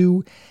ported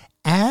to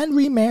and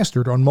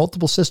remastered on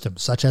multiple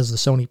systems, such as the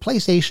Sony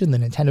PlayStation, the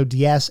Nintendo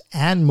DS,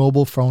 and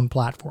mobile phone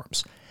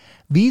platforms.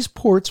 These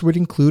ports would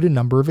include a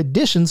number of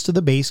additions to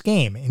the base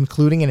game,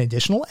 including an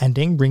additional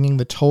ending bringing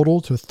the total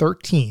to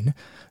 13,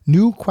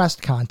 new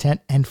quest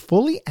content, and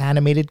fully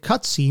animated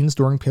cutscenes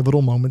during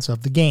pivotal moments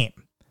of the game.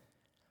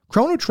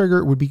 Chrono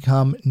Trigger would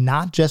become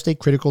not just a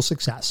critical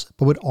success,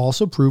 but would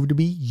also prove to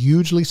be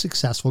hugely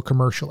successful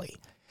commercially.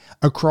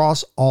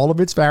 Across all of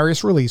its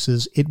various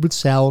releases, it would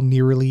sell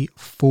nearly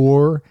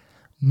 4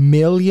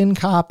 million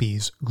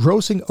copies,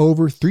 grossing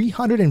over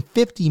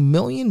 $350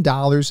 million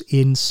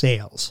in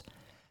sales.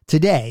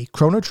 Today,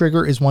 Chrono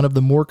Trigger is one of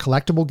the more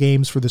collectible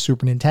games for the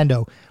Super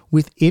Nintendo,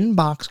 with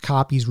in-box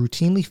copies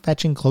routinely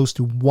fetching close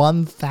to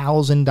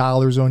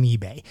 $1,000 on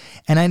eBay.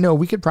 And I know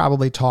we could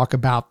probably talk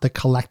about the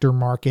collector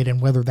market and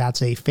whether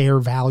that's a fair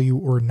value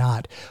or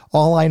not.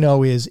 All I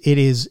know is it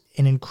is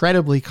an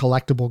incredibly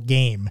collectible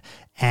game,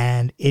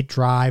 and it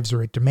drives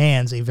or it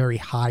demands a very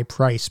high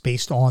price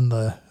based on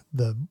the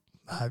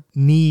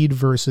need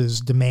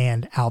versus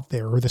demand out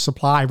there, or the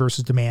supply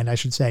versus demand, I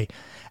should say,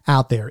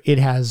 out there.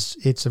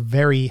 It's a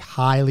very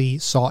highly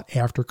sought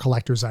after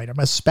collector's item,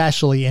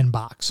 especially in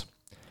box.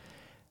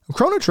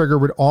 Chrono Trigger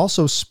would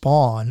also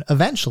spawn,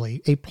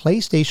 eventually, a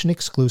PlayStation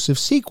exclusive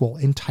sequel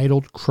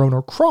entitled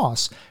Chrono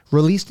Cross,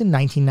 released in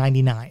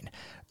 1999,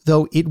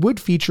 though it would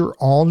feature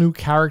all new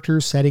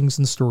characters, settings,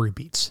 and story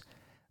beats.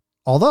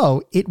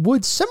 Although it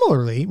would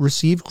similarly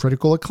receive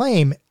critical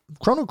acclaim,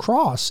 Chrono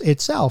Cross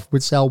itself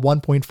would sell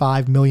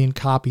 1.5 million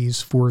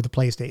copies for the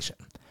PlayStation.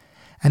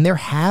 And there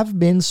have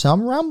been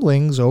some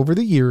rumblings over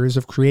the years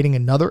of creating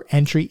another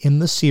entry in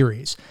the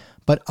series,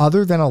 but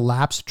other than a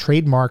lapsed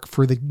trademark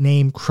for the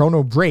name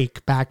Chrono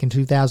Break back in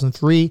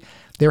 2003,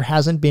 there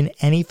hasn't been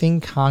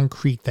anything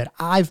concrete that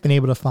I've been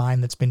able to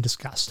find that's been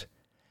discussed.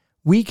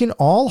 We can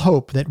all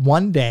hope that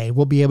one day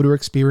we'll be able to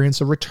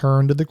experience a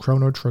return to the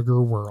Chrono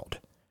Trigger world.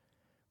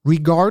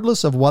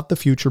 Regardless of what the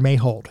future may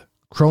hold,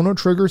 Chrono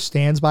Trigger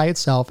stands by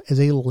itself as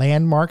a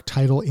landmark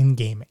title in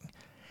gaming.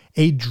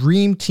 A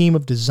dream team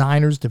of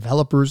designers,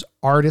 developers,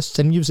 artists,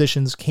 and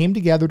musicians came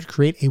together to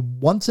create a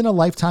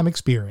once-in-a-lifetime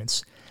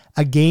experience,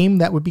 a game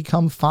that would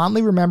become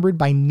fondly remembered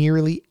by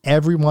nearly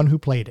everyone who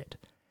played it.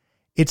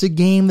 It's a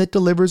game that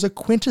delivers a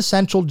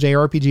quintessential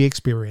JRPG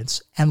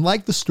experience, and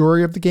like the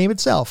story of the game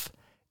itself,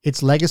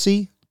 its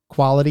legacy,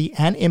 quality,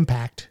 and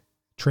impact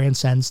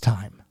transcends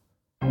time.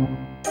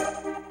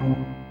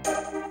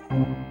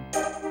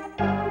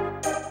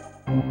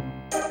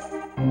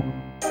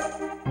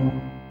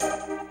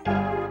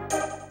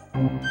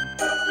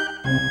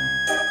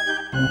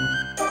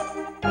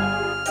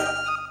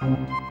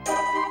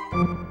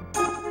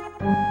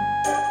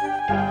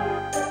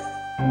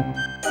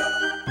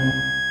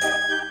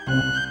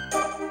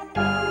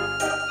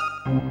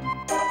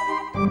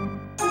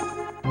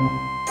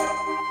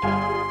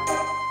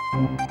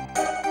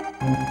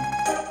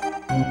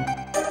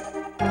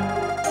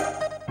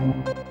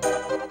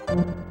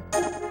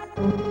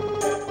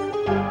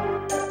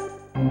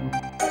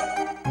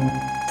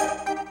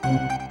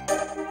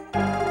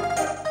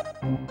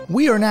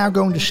 We are now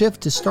going to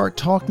shift to start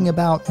talking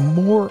about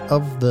more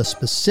of the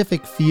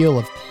specific feel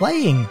of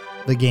playing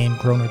the game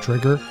Chrono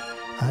Trigger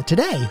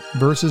today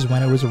versus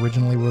when it was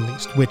originally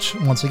released, which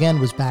once again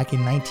was back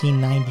in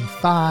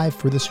 1995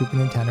 for the Super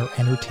Nintendo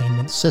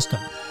Entertainment System.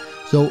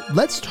 So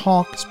let's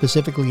talk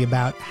specifically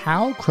about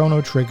how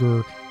Chrono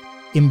Trigger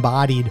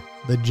embodied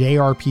the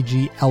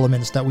JRPG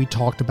elements that we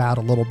talked about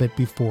a little bit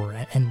before,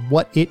 and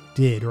what it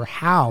did or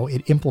how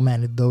it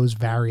implemented those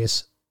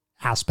various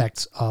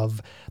aspects of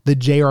the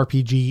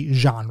JRPG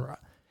genre.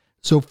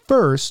 So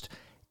first,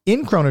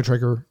 in Chrono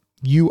Trigger,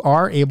 you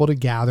are able to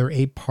gather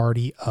a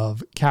party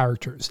of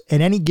characters.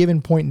 At any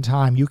given point in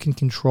time, you can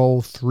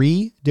control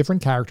 3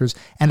 different characters,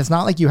 and it's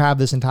not like you have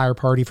this entire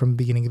party from the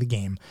beginning of the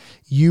game.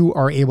 You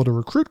are able to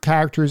recruit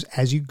characters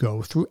as you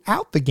go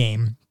throughout the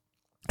game.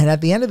 And at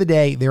the end of the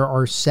day, there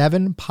are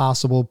 7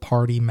 possible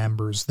party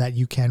members that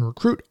you can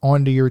recruit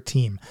onto your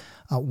team.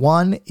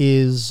 One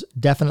is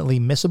definitely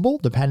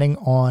missable depending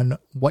on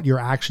what your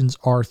actions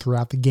are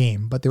throughout the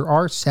game, but there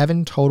are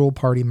 7 total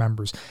party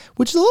members,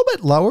 which is a little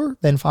bit lower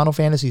than Final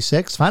Fantasy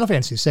VI. Final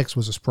Fantasy VI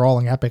was a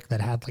sprawling epic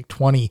that had like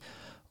 20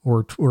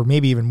 or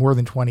maybe even more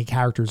than 20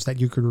 characters that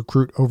you could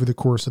recruit over the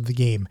course of the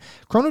game.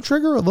 Chrono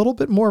Trigger, a little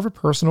bit more of a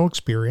personal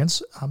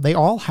experience. They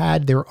all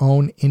had their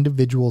own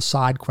individual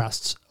side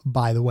quests,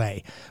 by the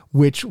way,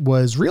 which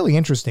was really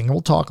interesting.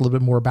 We'll talk a little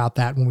bit more about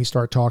that when we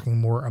start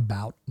talking more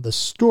about the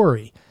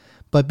story.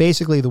 But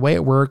basically the way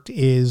it worked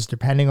is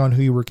depending on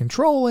who you were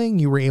controlling,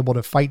 you were able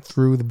to fight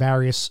through the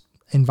various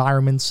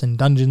environments and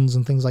dungeons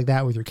and things like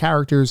that with your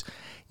characters.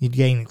 You'd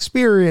gain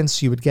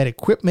experience, you would get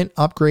equipment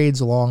upgrades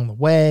along the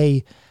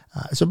way.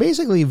 So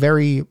basically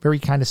very, very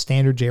kind of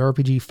standard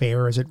JRPG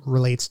fare as it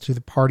relates to the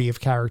party of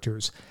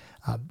characters.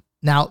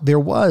 Now there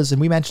was,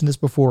 and we mentioned this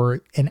before,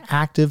 an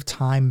active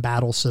time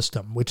battle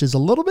system, which is a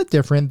little bit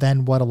different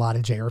than what a lot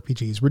of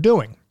JRPGs were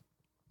doing.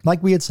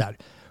 Like we had said,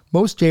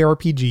 most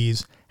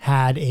JRPGs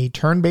had a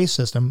turn-based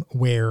system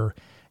where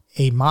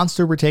a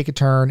monster would take a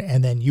turn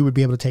and then you would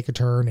be able to take a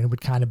turn and it would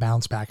kind of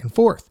bounce back and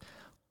forth.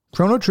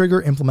 Chrono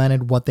Trigger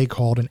implemented what they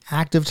called an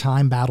active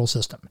time battle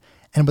system.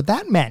 And what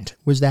that meant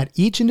was that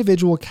each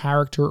individual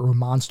character or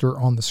monster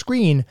on the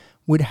screen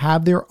would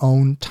have their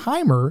own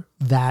timer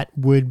that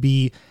would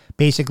be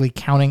basically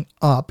counting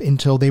up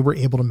until they were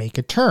able to make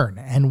a turn.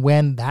 And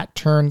when that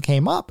turn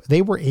came up,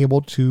 they were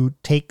able to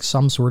take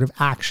some sort of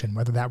action,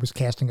 whether that was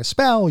casting a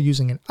spell,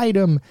 using an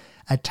item,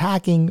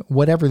 attacking,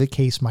 whatever the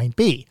case might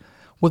be.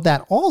 What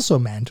that also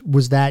meant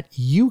was that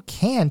you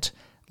can't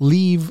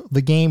leave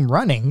the game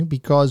running,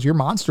 because your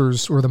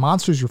monsters or the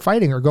monsters you're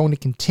fighting are going to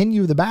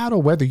continue the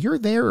battle whether you're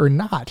there or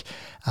not.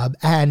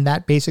 And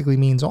that basically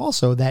means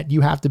also that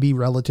you have to be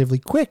relatively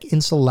quick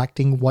in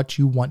selecting what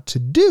you want to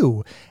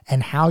do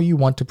and how you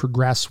want to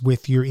progress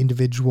with your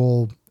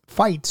individual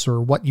fights, or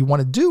what you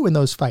want to do in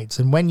those fights,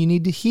 and when you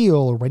need to heal,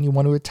 or when you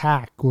want to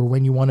attack, or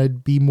when you want to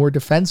be more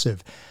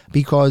defensive,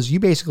 because you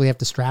basically have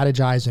to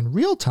strategize in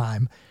real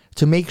time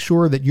to make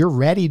sure that you're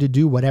ready to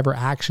do whatever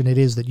action it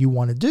is that you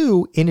want to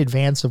do in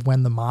advance of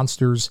when the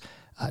monster's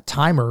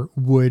timer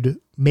would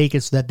make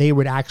it so that they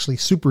would actually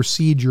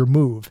supersede your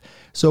move.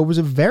 So it was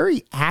a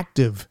very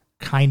active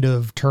kind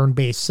of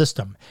turn-based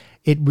system.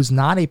 It was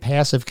not a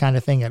passive kind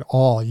of thing at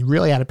all. You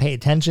really had to pay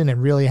attention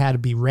and really had to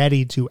be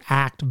ready to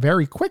act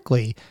very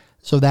quickly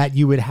so that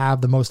you would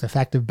have the most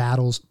effective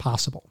battles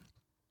possible.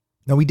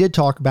 Now, we did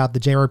talk about the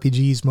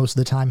JRPGs most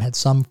of the time had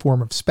some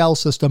form of spell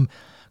system.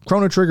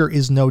 Chrono Trigger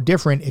is no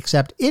different,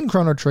 except in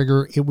Chrono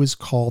Trigger, it was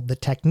called the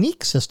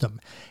technique system.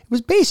 It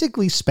was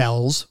basically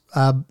spells,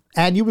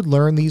 and you would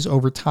learn these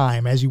over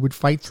time. As you would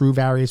fight through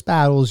various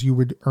battles, you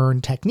would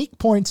earn technique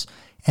points,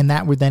 and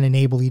that would then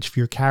enable each of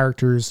your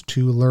characters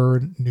to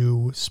learn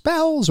new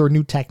spells or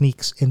new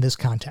techniques in this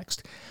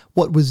context.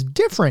 What was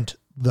different,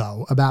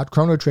 though, about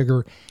Chrono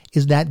Trigger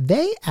is that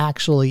they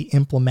actually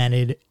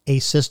implemented a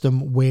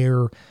system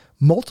where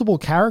multiple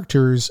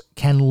characters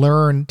can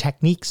learn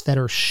techniques that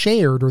are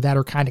shared, or that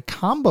are kind of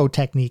combo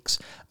techniques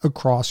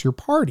across your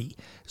party.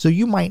 So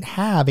you might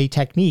have a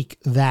technique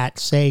that,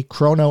 say,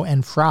 Chrono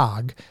and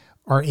Frog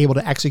are able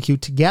to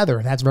execute together,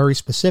 and that's very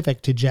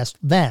specific to just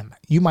them.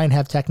 You might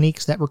have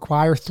techniques that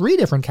require 3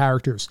 different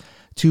characters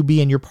to be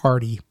in your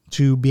party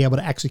to be able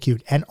to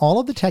execute, and all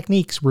of the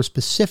techniques were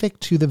specific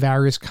to the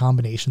various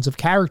combinations of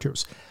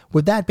characters.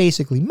 What that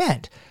basically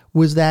meant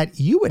was that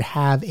you would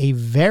have a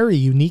very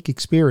unique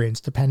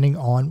experience depending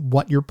on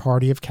what your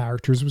party of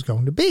characters was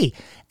going to be,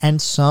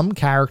 and some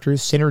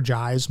characters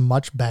synergize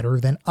much better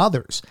than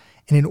others.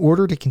 And in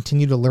order to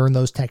continue to learn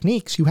those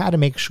techniques, you had to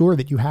make sure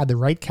that you had the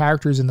right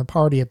characters in the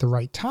party at the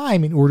right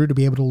time in order to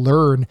be able to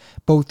learn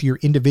both your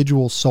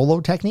individual solo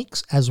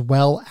techniques as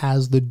well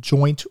as the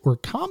joint or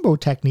combo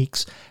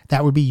techniques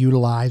that would be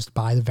utilized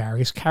by the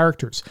various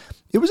characters.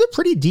 It was a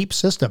pretty deep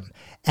system,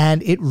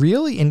 and it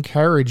really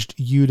encouraged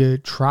you to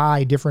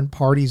try different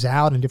parties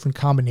out and different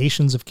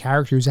combinations of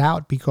characters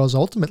out, because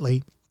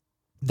ultimately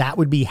that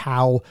would be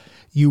how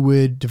you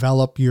would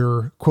develop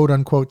your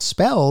quote-unquote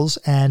spells,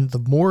 and the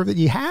more that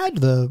you had,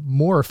 the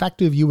more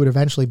effective you would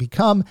eventually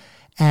become,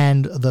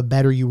 and the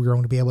better you were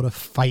going to be able to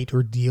fight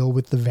or deal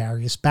with the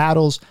various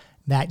battles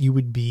that you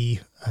would be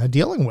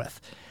dealing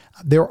with.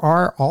 There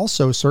are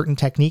also certain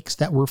techniques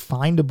that were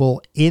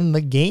findable in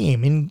the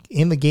game,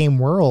 in the game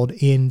world,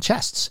 in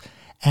chests,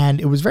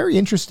 and it was very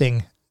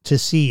interesting to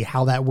see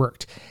how that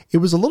worked. It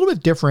was a little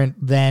bit different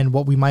than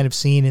what we might have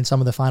seen in some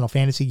of the Final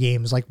Fantasy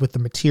games, like with the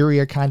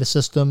materia kind of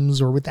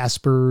systems or with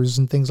espers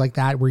and things like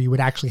that, where you would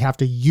actually have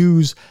to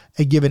use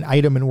a given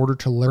item in order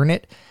to learn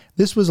it.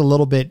 This was a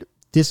little bit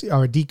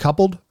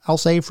decoupled, I'll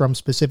say, from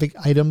specific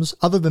items,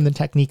 other than the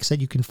techniques that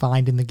you can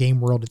find in the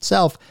game world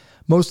itself.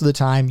 Most of the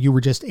time, you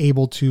were just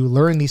able to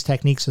learn these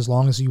techniques as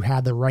long as you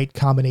had the right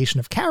combination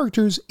of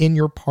characters in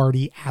your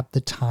party at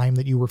the time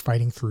that you were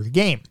fighting through the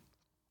game.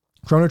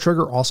 Chrono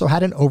Trigger also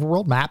had an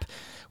overworld map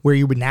where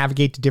you would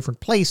navigate to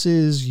different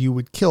places, you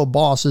would kill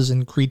bosses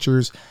and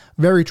creatures,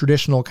 very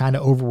traditional kind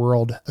of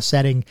overworld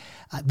setting.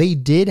 They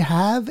did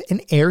have an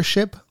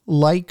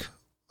airship-like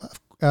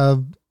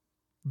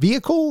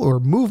vehicle or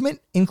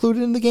movement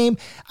included in the game.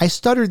 I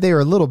stuttered there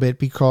a little bit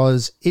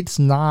because it's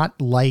not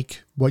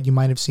like what you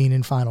might have seen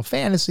in Final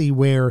Fantasy,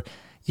 where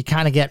you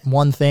kind of get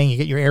one thing, you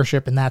get your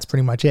airship, and that's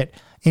pretty much it.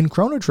 In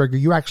Chrono Trigger,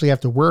 you actually have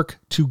to work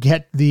to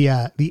get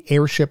the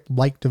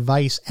airship-like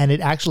device, and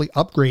it actually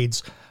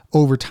upgrades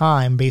over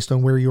time based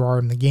on where you are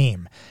in the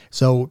game.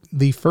 So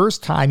the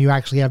first time you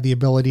actually have the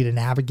ability to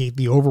navigate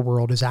the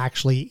overworld is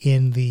actually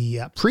in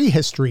the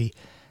prehistory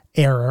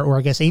era, or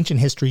I guess ancient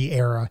history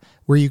era,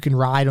 where you can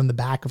ride on the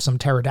back of some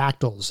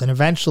pterodactyls, and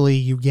eventually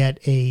you get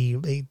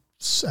a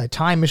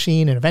time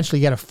machine, and eventually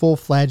you get a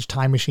full-fledged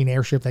time machine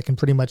airship that can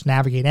pretty much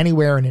navigate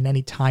anywhere and in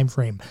any time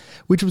frame,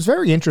 which was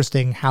very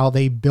interesting how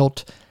they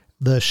built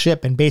the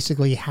ship and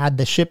basically had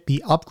the ship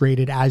be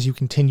upgraded as you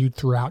continued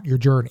throughout your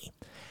journey.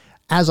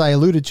 As I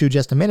alluded to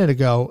just a minute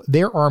ago,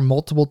 there are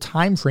multiple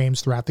time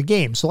frames throughout the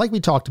game. So like we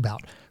talked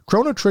about,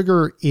 Chrono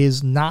Trigger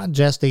is not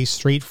just a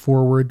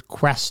straightforward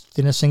quest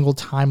in a single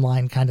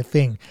timeline kind of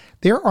thing.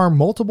 There are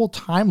multiple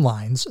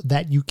timelines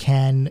that you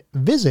can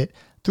visit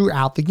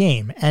throughout the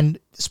game. And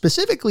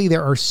specifically,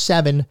 there are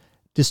 7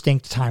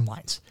 distinct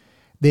timelines.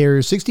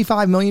 There's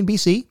 65 million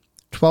BC,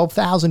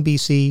 12,000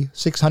 BC,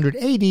 600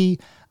 AD,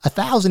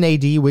 1000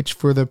 AD, which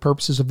for the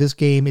purposes of this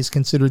game is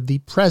considered the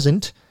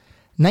present,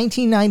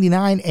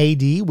 1999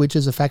 AD, which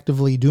is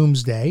effectively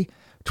Doomsday,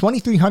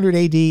 2300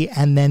 AD,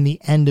 and then the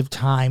end of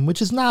time,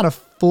 which is not a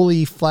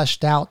fully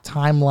fleshed out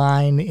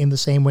timeline in the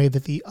same way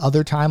that the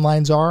other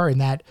timelines are, in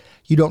that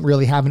you don't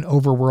really have an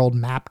overworld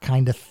map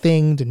kind of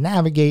thing to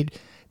navigate.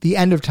 the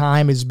end of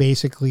time is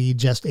basically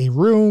just a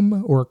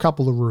room or a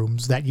couple of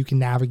rooms that you can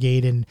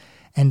navigate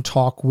and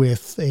talk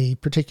with a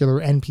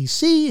particular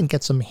NPC and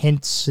get some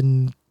hints.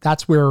 And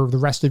that's where the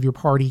rest of your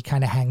party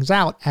kind of hangs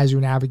out as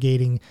you're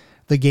navigating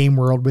the game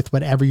world with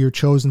whatever your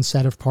chosen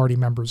set of party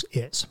members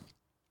is.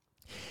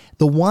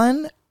 The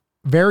one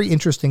very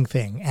interesting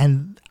thing,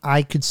 and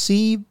I could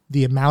see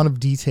the amount of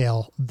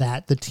detail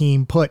that the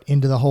team put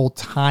into the whole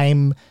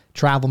time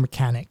travel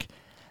mechanic.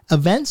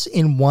 Events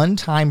in one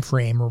time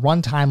frame or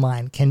one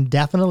timeline can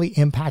definitely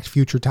impact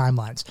future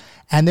timelines.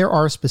 And there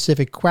are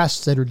specific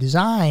quests that are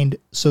designed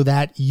so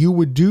that you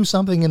would do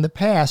something in the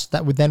past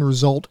that would then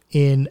result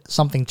in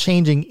something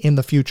changing in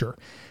the future.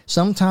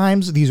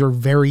 Sometimes these are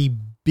very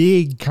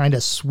big kind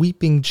of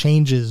sweeping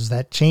changes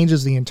that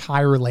changes the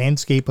entire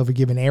landscape of a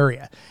given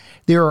area.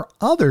 There are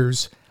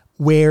others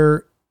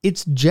where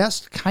it's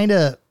just kind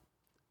of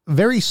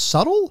very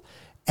subtle,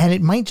 and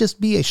it might just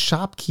be a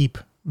shopkeep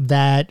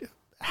that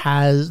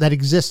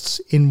exists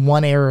in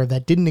one era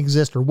that didn't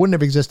exist or wouldn't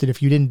have existed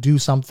if you didn't do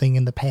something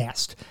in the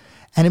past.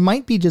 And it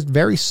might be just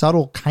very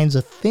subtle kinds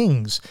of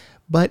things,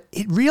 but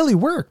it really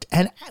worked.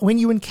 And when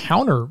you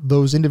encounter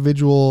those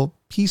individual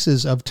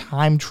pieces of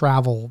time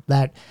travel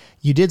that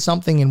you did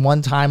something in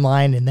one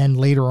timeline and then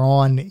later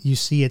on you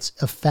see its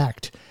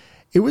effect,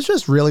 it was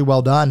just really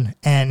well done.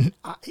 And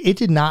it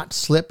did not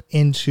slip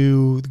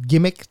into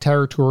gimmick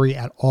territory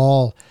at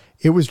all.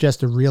 It was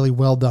just a really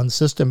well done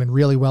system and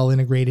really well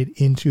integrated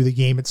into the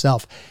game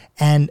itself.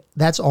 And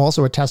that's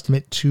also a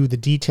testament to the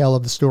detail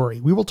of the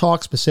story. We will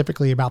talk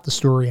specifically about the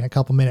story in a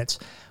couple minutes,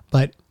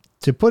 but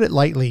to put it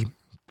lightly,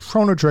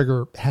 Chrono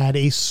Trigger had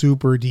a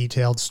super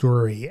detailed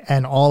story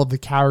and all of the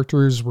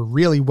characters were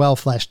really well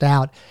fleshed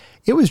out.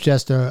 It was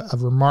just a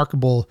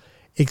remarkable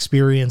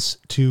experience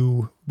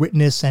to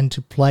witness and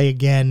to play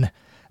again.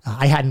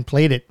 I hadn't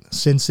played it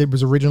since it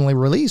was originally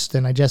released,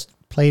 and I just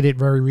played it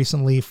very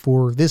recently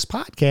for this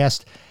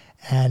podcast,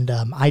 and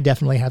I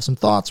definitely have some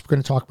thoughts. We're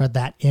going to talk about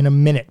that in a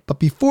minute. But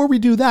before we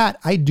do that,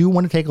 I do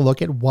want to take a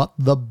look at what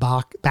the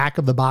back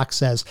of the box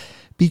says,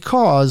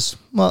 because,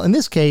 well, in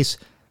this case,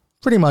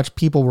 pretty much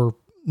people were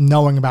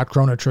knowing about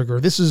Chrono Trigger.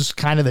 This is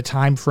kind of the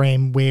time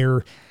frame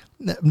where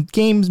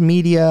games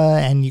media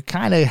and you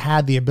kind of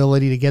had the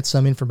ability to get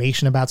some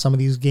information about some of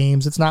these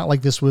games. It's not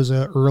like this was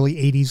an early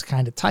 80s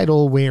kind of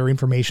title where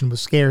information was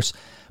scarce,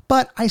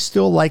 but I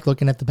still like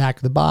looking at the back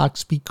of the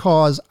box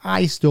because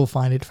I still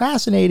find it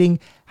fascinating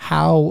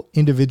how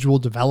individual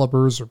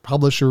developers or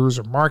publishers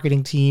or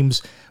marketing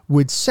teams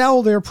would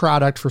sell their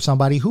product for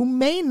somebody who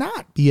may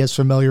not be as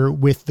familiar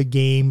with the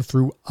game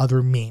through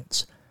other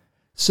means.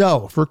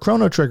 So for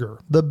Chrono Trigger,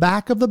 the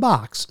back of the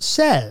box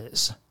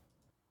says,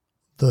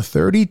 the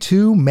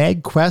 32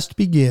 Meg quest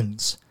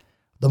begins.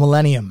 The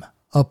millennium.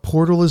 A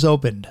portal is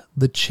opened.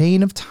 The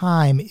chain of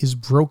time is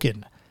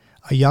broken.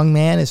 A young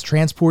man is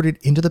transported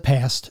into the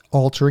past,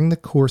 altering the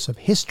course of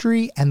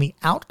history and the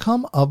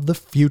outcome of the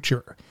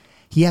future.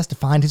 He has to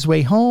find his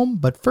way home,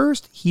 but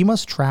first he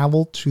must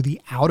travel to the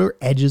outer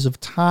edges of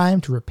time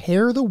to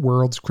repair the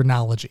world's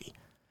chronology.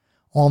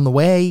 On the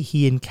way,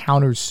 he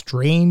encounters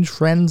strange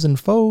friends and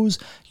foes,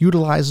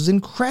 utilizes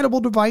incredible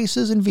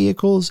devices and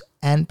vehicles,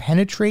 and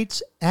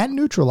penetrates and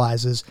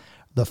neutralizes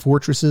the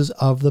fortresses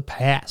of the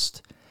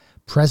past,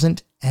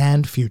 present,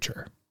 and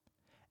future.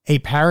 A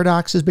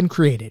paradox has been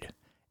created.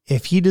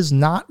 If he does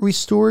not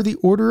restore the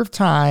order of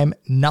time,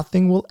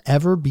 nothing will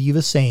ever be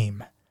the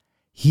same.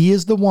 He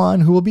is the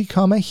one who will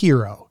become a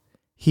hero.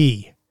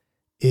 He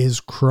is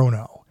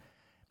Chrono.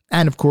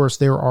 And of course,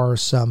 there are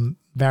some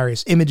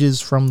various images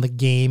from the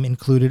game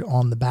included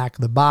on the back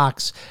of the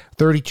box.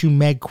 32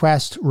 Meg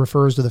Quest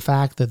refers to the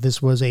fact that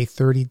this was a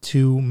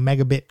 32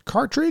 megabit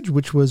cartridge,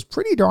 which was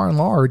pretty darn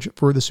large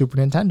for the Super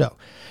Nintendo.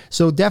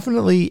 So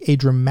definitely a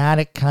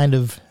dramatic kind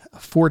of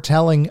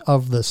foretelling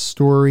of the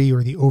story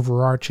or the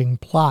overarching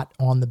plot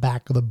on the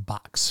back of the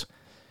box.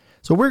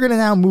 So we're going to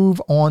now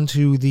move on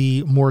to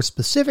the more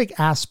specific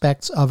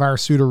aspects of our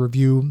pseudo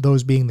review,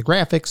 those being the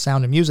graphics,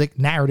 sound and music,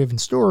 narrative and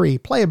story,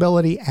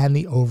 playability, and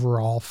the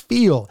overall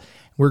feel.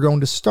 We're going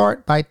to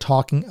start by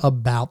talking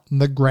about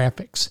the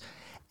graphics.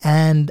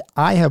 And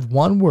I have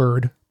one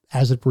word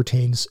as it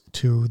pertains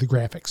to the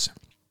graphics.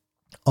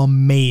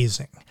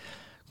 Amazing.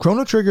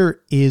 Chrono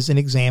Trigger is an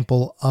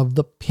example of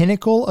the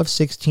pinnacle of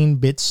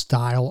 16-bit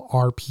style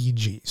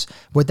RPGs.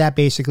 What that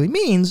basically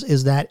means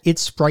is that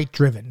it's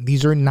sprite-driven.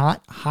 These are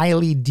not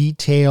highly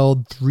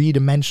detailed,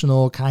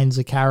 three-dimensional kinds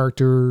of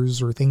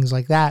characters or things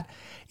like that.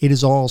 It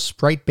is all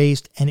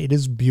sprite-based, and it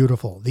is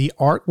beautiful. The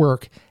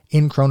artwork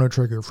in Chrono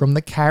Trigger, from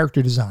the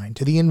character design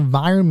to the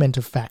environment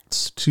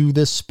effects to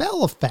the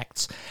spell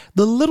effects,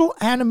 the little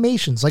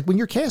animations, like when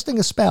you're casting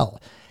a spell,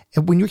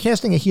 when you're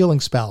casting a healing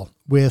spell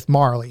with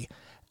Marley,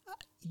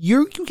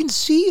 you can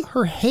see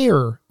her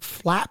hair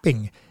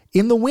flapping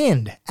in the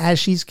wind as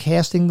she's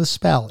casting the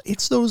spell.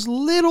 It's those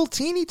little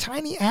teeny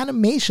tiny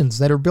animations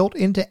that are built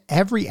into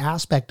every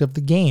aspect of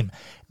the game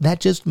that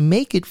just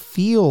make it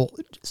feel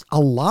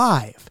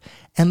alive.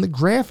 And the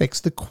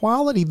graphics, the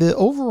quality, the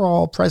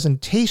overall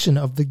presentation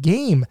of the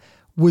game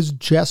was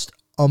just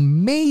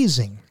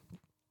amazing.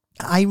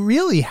 I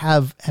really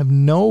have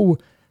no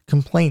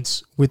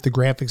complaints with the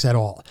graphics at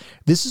all.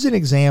 This is an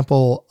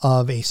example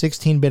of a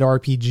 16-bit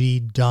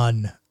RPG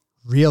done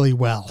really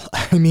well.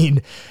 I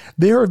mean,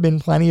 there have been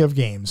plenty of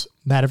games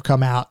that have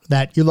come out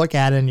that you look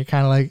at it and you're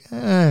kind of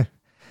like,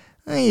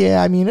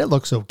 yeah, I mean, it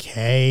looks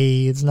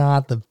okay. It's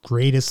not the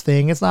greatest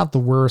thing. It's not the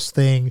worst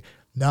thing.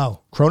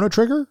 No, Chrono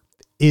Trigger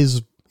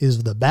is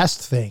the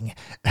best thing.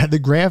 The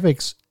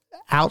graphics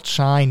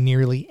outshine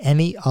nearly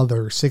any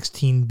other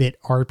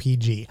 16-bit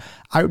RPG.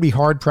 I would be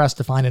hard-pressed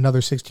to find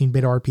another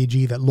 16-bit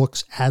RPG that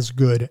looks as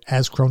good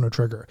as Chrono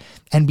Trigger.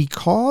 And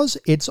because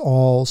it's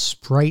all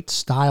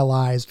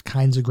sprite-stylized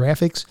kinds of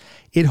graphics,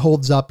 it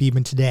holds up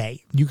even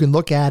today. You can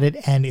look at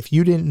it, and if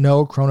you didn't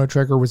know Chrono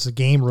Trigger was a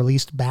game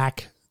released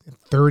back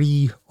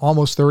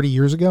almost 30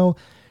 years ago,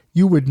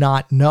 you would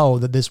not know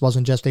that this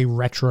wasn't just a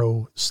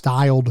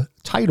retro-styled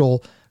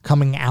title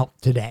coming out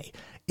today.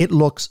 It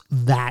looks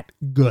that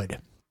good.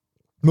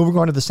 Moving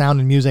on to the sound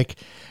and music.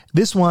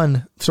 This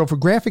one, so for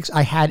graphics,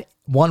 I had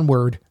one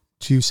word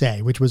to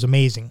say, which was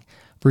amazing.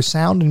 For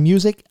sound and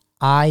music,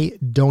 I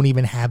don't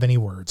even have any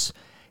words.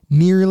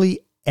 Nearly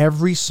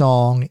every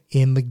song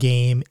in the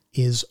game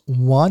is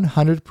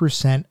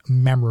 100%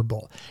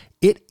 memorable.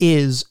 It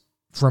is,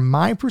 from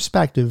my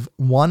perspective,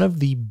 one of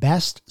the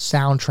best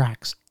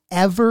soundtracks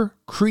ever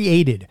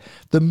created.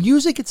 The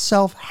music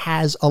itself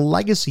has a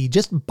legacy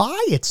just by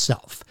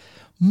itself.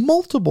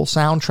 Multiple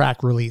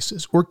soundtrack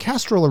releases,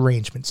 orchestral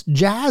arrangements,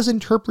 jazz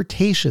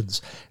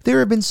interpretations. There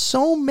have been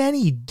so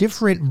many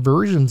different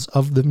versions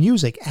of the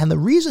music, and the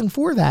reason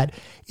for that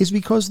is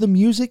because the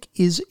music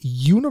is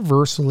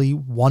universally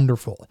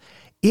wonderful.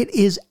 It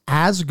is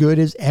as good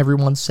as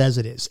everyone says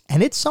it is,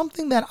 and it's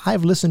something that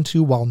I've listened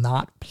to while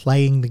not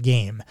playing the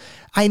game.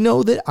 I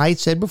know that I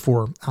said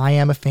before, I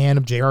am a fan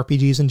of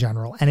JRPGs in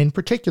general, and in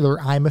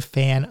particular, I'm a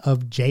fan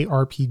of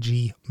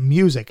JRPG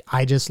music.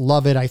 I just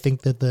love it. I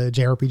think that the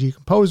JRPG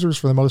composers,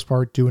 for the most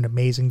part, do an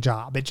amazing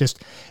job. It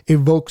just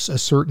evokes a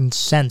certain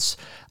sense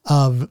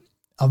of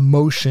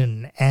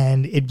emotion,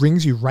 and it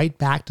brings you right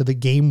back to the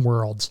game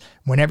worlds.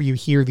 Whenever you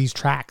hear these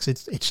tracks,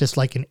 it's just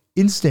like an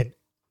instant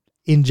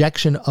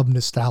injection of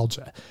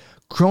nostalgia.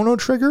 Chrono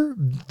Trigger,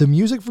 the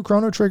music for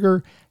Chrono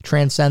Trigger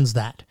transcends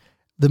that.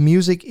 The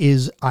music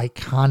is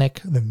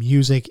iconic. The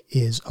music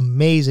is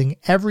amazing.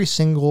 Every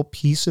single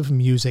piece of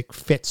music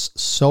fits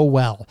so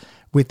well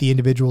with the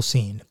individual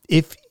scene.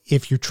 If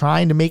you're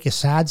trying to make a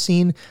sad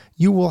scene,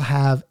 you will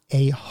have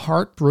a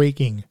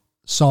heartbreaking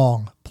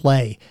song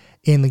play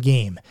in the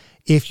game.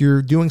 If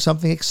you're doing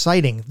something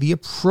exciting, the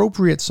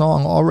appropriate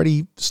song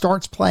already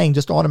starts playing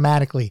just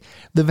automatically.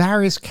 The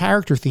various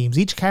character themes,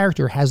 each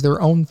character has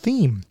their own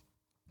theme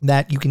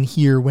that you can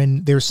hear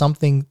when there's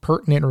something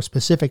pertinent or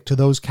specific to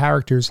those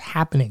characters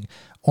happening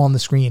on the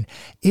screen.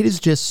 It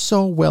is just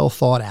so well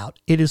thought out.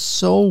 It is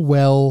so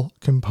well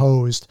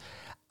composed.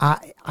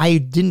 I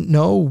didn't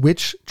know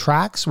which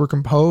tracks were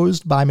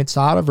composed by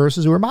Mitsuda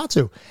versus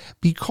Uematsu,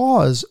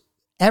 because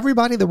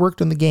everybody that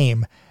worked on the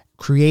game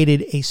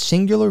created a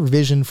singular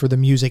vision for the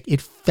music. It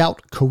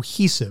felt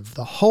cohesive.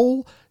 The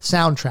whole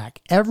soundtrack,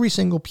 every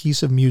single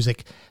piece of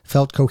music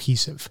felt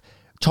cohesive.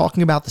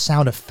 Talking about the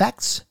sound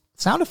effects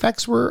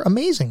were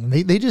amazing.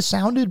 They just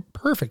sounded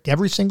perfect.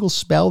 Every single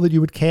spell that you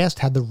would cast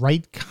had the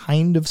right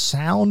kind of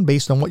sound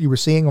based on what you were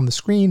seeing on the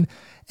screen.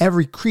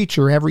 Every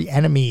creature, every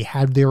enemy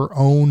had their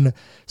own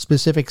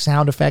specific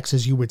sound effects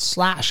as you would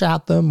slash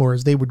at them, or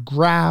as they would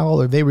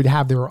growl, or they would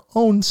have their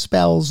own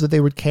spells that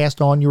they would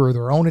cast on you, or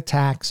their own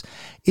attacks.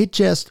 It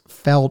just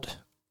felt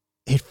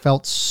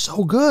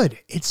so good.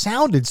 It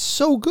sounded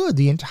so good.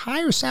 The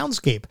entire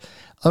soundscape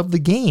of the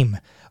game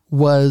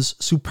was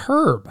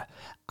superb.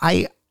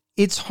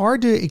 It's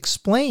hard to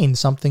explain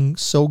something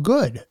so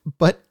good,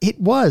 but it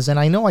was, and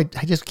I know I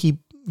just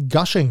keep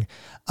gushing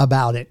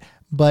about it,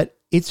 but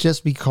it's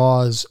just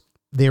because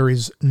there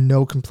is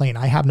no complaint.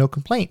 I have no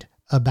complaint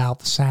about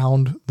the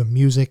sound, the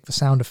music, the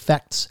sound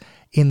effects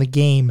in the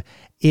game.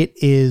 It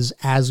is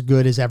as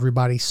good as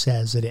everybody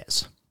says it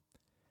is.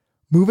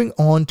 Moving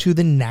on to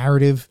the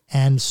narrative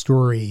and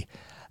story.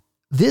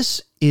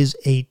 This is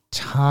a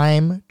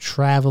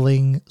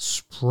time-traveling,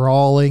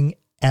 sprawling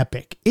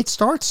epic. It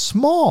starts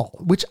small,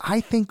 which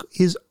I think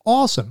is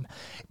awesome.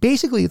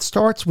 Basically, it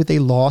starts with a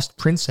lost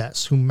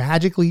princess who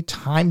magically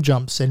time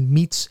jumps and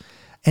meets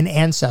an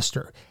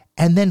ancestor.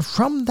 And then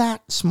from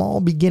that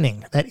small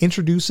beginning that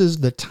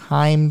introduces the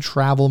time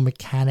travel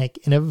mechanic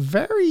in a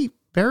very,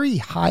 very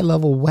high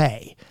level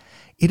way,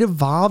 it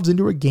evolves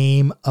into a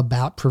game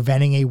about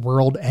preventing a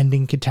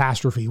world-ending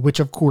catastrophe, which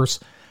of course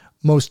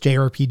most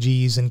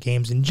JRPGs and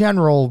games in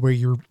general, where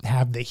you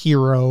have the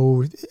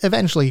hero,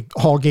 eventually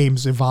all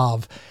games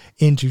evolve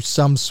into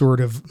some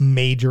sort of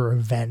major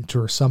event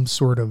or some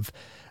sort of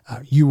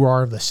you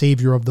are the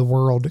savior of the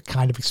world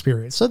kind of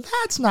experience. So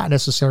that's not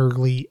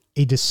necessarily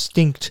a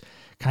distinct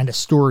kind of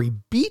story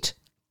beat,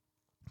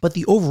 but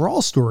the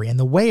overall story and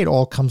the way it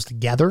all comes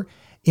together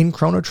in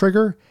Chrono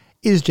Trigger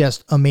is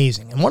just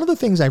amazing. And one of the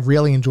things I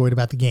really enjoyed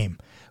about the game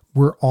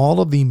were all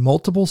of the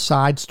multiple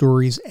side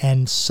stories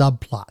and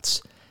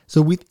subplots.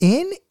 So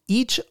within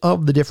each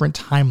of the different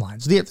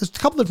timelines, there's a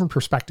couple different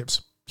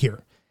perspectives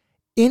here.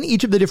 In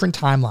each of the different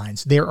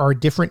timelines, there are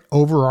different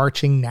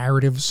overarching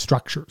narrative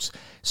structures.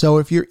 So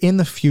if you're in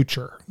the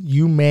future,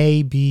 you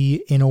may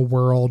be in a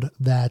world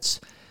that's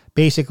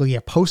basically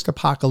a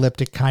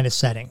post-apocalyptic kind of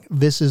setting.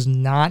 This is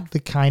not the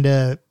kind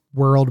of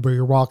world where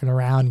you're walking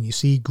around and you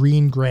see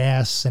green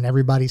grass and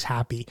everybody's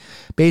happy.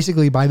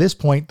 Basically, by this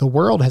point, the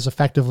world has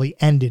effectively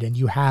ended and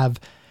you have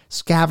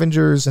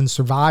scavengers and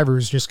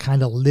survivors just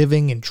kind of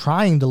living and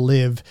trying to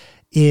live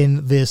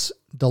in this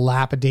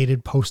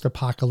dilapidated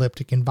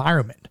post-apocalyptic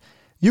environment.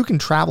 You can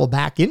travel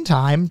back in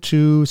time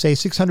to, say,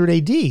 600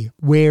 AD,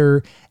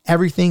 where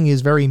everything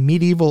is very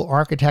medieval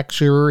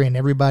architecture and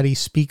everybody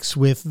speaks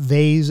with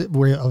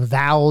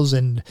vowels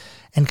and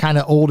kind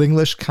of Old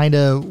English kind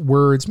of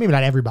words. Maybe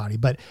not everybody,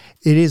 but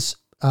it is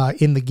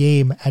in the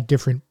game at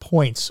different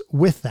points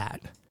with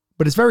that.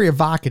 But it's very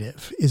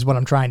evocative, is what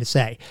I'm trying to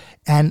say.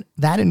 And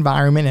that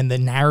environment and the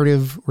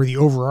narrative or the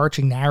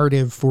overarching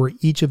narrative for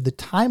each of the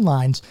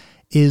timelines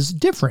is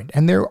different.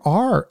 And there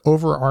are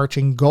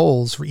overarching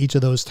goals for each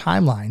of those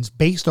timelines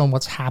based on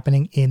what's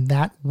happening in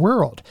that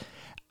world.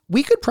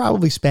 We could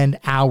probably spend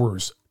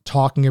hours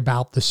talking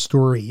about the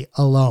story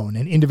alone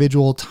and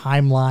individual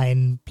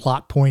timeline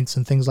plot points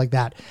and things like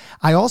that.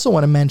 I also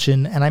want to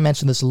mention, and I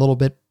mentioned this a little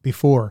bit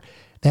before,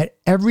 that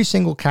every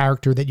single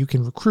character that you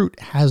can recruit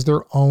has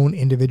their own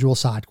individual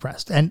side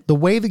quest. And the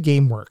way the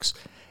game works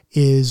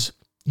is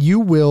you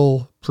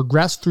will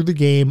progress through the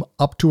game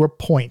up to a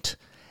point,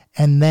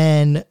 and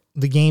then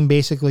the game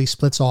basically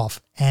splits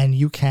off and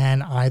you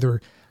can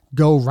either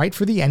go right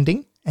for the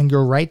ending and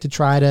go right to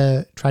try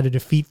to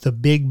defeat the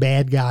big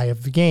bad guy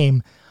of the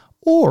game,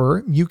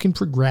 or you can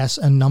progress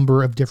a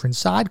number of different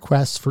side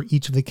quests for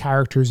each of the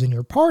characters in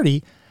your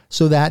party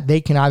so that they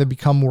can either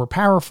become more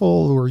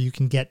powerful or you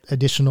can get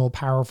additional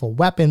powerful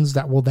weapons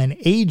that will then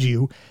aid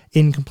you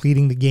in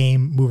completing the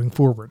game moving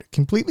forward.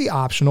 Completely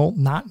optional,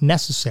 not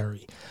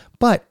necessary.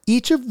 But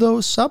each of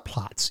those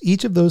subplots,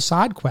 each of those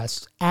side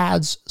quests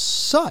adds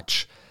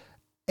such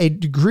a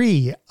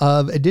degree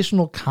of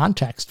additional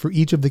context for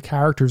each of the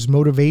characters'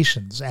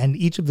 motivations and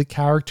each of the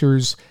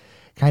characters'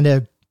 kind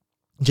of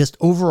just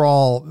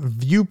overall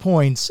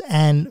viewpoints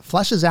and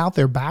fleshes out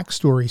their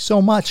backstory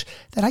so much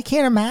that I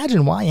can't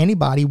imagine why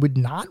anybody would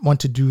not want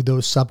to do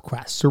those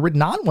subquests or would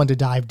not want to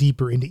dive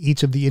deeper into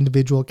each of the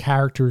individual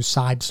characters'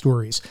 side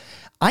stories.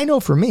 I know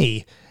for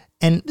me,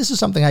 and this is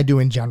something I do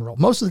in general,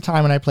 most of the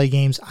time when I play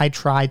games, I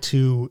try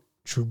to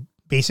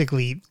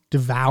basically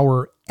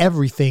devour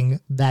everything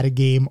that a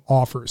game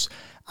offers.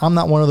 I'm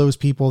not one of those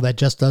people that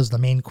just does the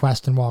main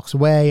quest and walks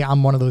away.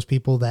 I'm one of those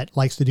people that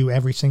likes to do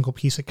every single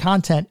piece of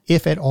content,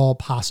 if at all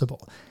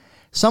possible.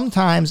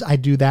 Sometimes I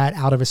do that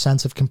out of a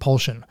sense of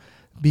compulsion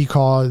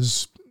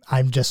because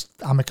I'm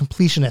a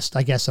completionist,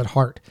 I guess, at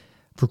heart.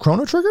 For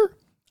Chrono Trigger,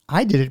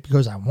 I did it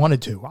because I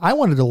wanted to. I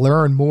wanted to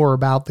learn more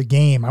about the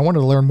game. I wanted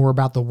to learn more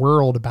about the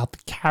world, about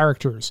the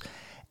characters.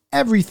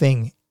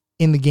 Everything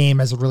in the game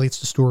as it relates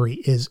to story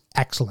is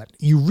excellent.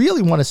 You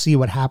really want to see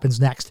what happens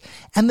next.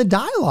 And the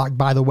dialogue,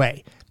 by the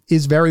way,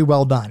 is very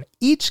well done.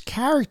 Each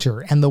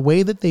character and the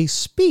way that they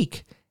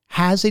speak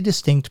has a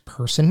distinct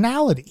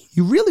personality.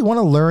 You really want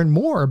to learn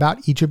more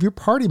about each of your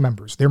party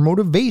members, their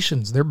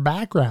motivations, their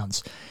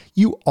backgrounds.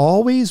 You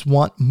always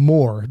want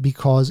more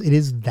because it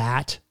is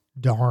that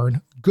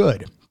darn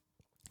good.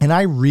 And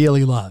I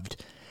really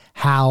loved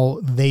how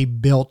they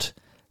built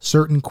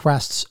certain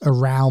quests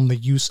around the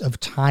use of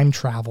time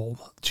travel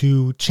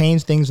to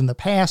change things in the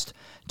past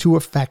to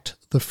affect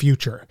the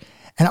future.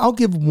 And I'll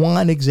give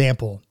one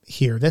example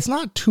here that's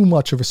not too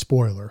much of a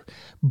spoiler,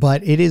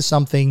 but it is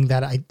something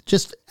that I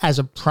just as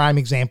a prime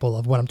example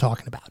of what I'm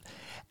talking about.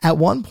 At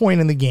one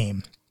point in the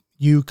game,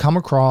 you come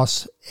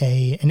across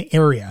an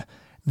area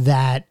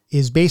that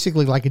is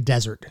basically like a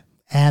desert,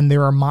 and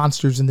there are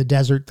monsters in the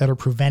desert that are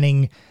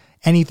preventing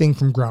anything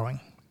from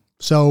growing.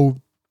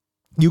 So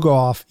you go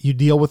off, you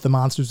deal with the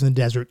monsters in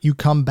the desert, you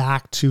come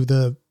back to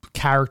the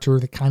character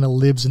that kind of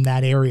lives in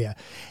that area.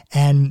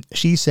 And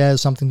she says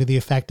something to the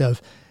effect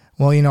of,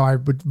 well, I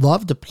would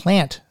love to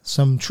plant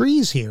some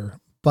trees here,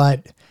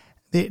 but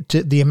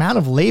the amount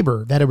of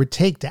labor that it would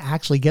take to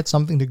actually get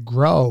something to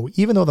grow,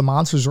 even though the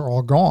monsters are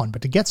all gone,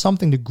 but to get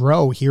something to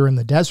grow here in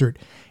the desert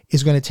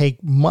is going to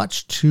take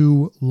much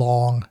too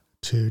long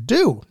to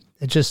do.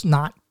 It's just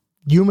not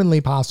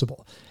humanly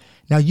possible.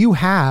 Now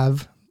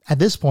at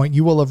this point,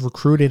 you will have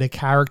recruited a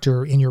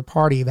character in your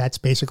party that's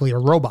basically a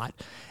robot.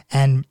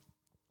 And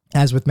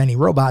as with many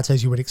robots,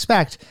 as you would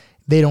expect,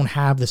 they don't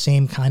have the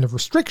same kind of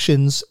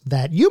restrictions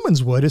that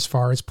humans would as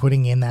far as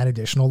putting in that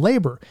additional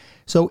labor.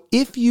 So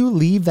if you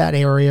leave that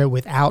area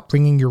without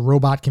bringing your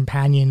robot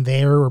companion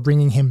there or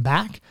bringing him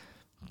back,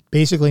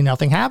 basically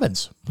nothing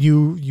happens.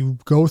 You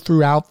go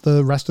throughout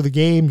the rest of the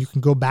game. You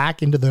can go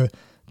back into the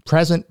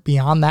present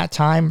beyond that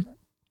time,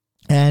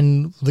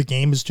 and the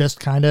game is just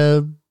kind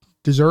of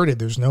deserted.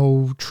 There's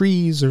no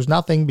trees, there's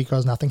nothing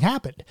because nothing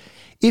happened.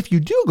 If you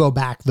do go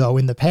back, though,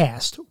 in the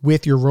past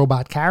with your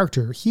robot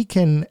character, he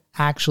can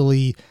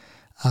actually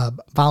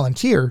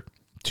volunteer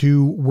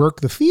to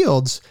work the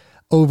fields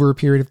over a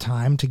period of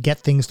time to get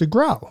things to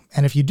grow.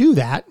 And if you do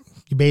that,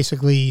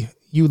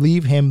 you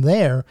leave him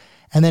there.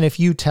 And then if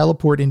you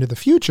teleport into the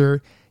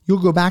future, you'll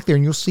go back there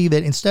and you'll see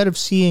that instead of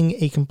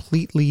seeing a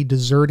completely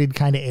deserted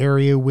kind of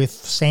area with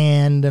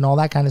sand and all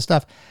that kind of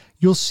stuff,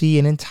 you'll see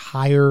an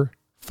entire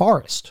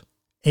forest.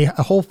 A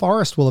whole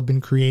forest will have been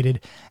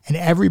created, and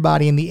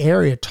everybody in the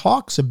area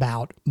talks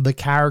about the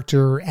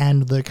character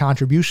and the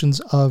contributions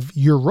of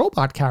your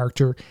robot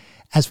character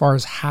as far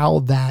as how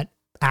that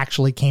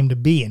actually came to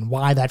be and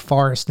why that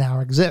forest now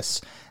exists.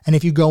 And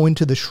if you go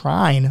into the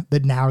shrine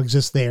that now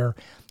exists there,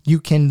 you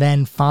can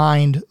then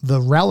find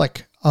the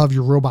relic of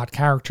your robot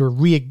character,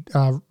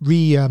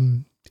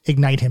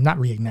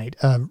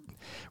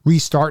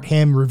 restart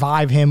him,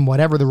 revive him,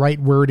 whatever the right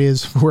word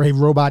is for a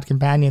robot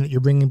companion that you're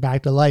bringing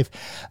back to life.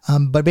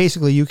 But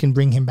basically, you can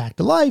bring him back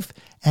to life,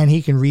 and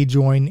he can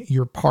rejoin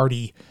your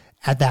party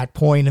at that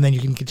point, and then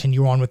you can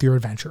continue on with your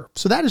adventure.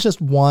 So that is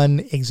just one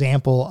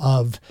example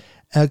of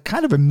a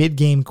kind of a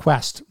mid-game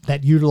quest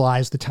that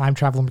utilized the time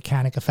travel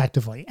mechanic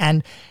effectively.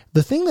 And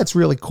the thing that's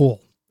really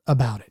cool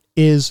about it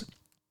is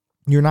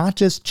you're not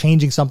just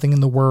changing something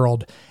in the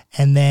world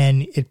and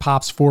then it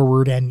pops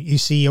forward and you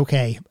see,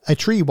 okay, a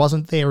tree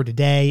wasn't there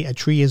today, a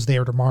tree is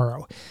there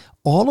tomorrow.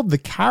 All of the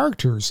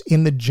characters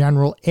in the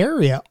general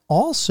area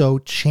also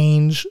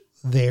change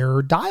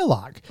their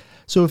dialogue.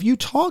 So if you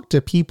talk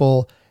to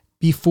people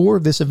before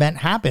this event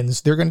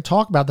happens, they're going to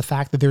talk about the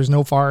fact that there's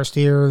no forest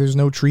here, there's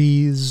no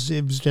trees.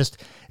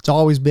 It's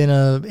always been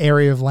an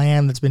area of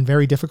land that's been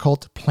very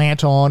difficult to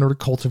plant on or to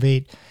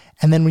cultivate.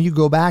 And then when you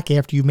go back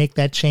after you make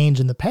that change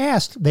in the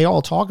past, they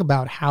all talk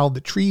about how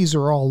the trees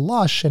are all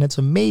lush and it's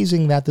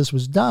amazing that this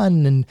was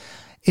done. And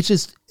it's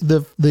just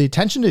the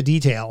attention to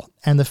detail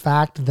and the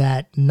fact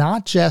that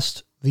not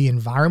just the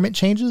environment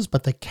changes,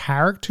 but the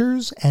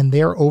characters and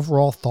their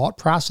overall thought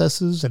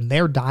processes and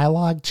their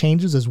dialogue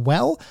changes as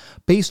well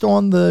based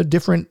on the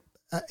different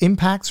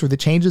impacts or the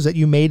changes that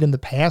you made in the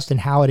past and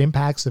how it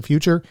impacts the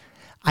future.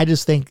 I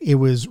just think it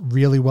was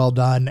really well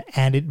done,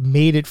 and it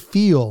made it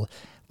feel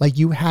like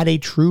you had a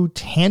true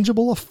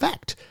tangible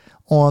effect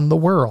on the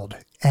world.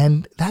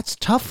 And that's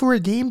tough for a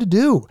game to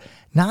do.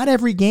 Not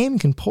every game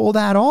can pull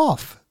that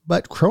off,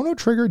 but Chrono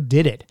Trigger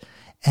did it.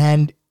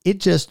 And it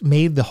just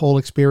made the whole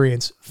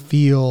experience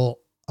feel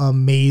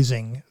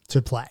amazing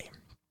to play.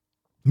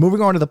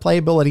 Moving on to the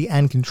playability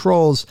and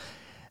controls,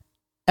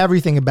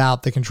 everything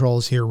about the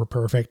controls here were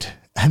perfect.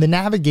 And the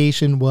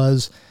navigation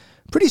was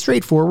pretty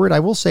straightforward. I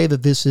will say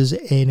that this is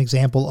an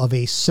example of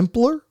a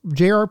simpler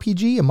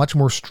JRPG, a much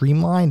more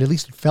streamlined, at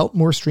least it felt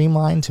more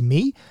streamlined to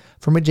me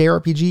from a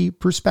JRPG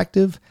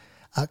perspective.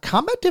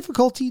 Combat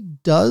difficulty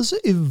does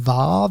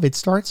evolve. It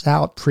starts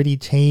out pretty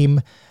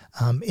tame.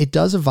 It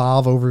does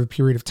evolve over a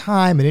period of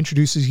time. It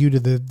introduces you to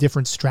the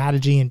different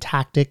strategy and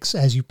tactics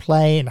as you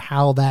play and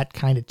how that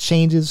kind of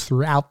changes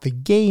throughout the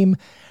game.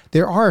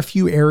 There are a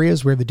few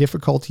areas where the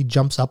difficulty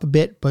jumps up a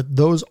bit, but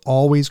those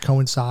always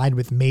coincide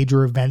with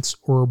major events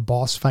or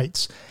boss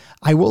fights.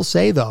 I will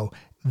say, though,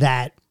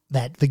 that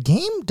the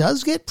game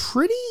does get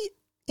pretty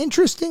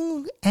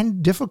interesting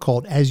and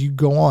difficult as you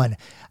go on.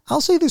 I'll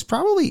say there's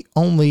probably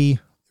only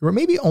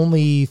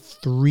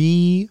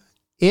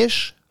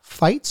 3-ish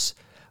fights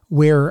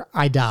where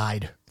I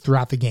died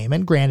throughout the game.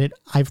 And granted,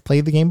 I've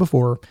played the game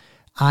before.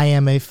 I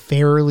have a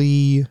fair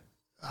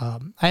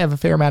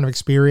amount of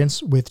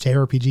experience with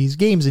JRPGs,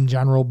 games in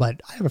general, but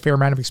I have a fair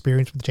amount of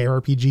experience with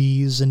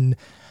JRPGs and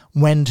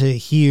when to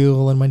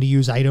heal and when to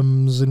use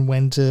items and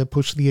when to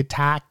push the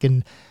attack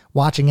and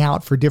watching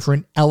out for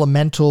different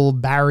elemental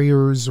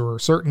barriers or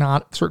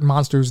certain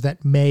monsters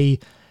that may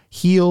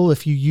heal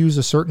if you use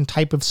a certain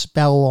type of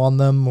spell on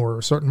them,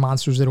 or certain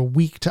monsters that are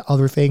weak to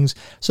other things.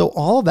 So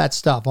all of that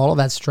stuff, all of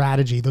that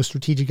strategy, those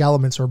strategic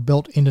elements are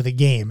built into the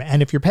game.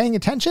 And if you're paying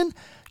attention,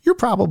 you'll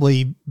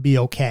probably be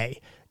okay.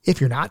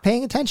 If you're not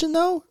paying attention,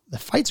 though, the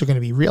fights are going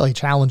to be really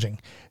challenging.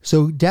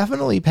 So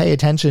definitely pay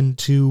attention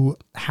to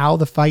how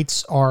the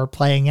fights are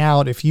playing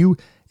out. If you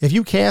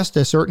cast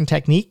a certain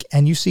technique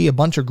and you see a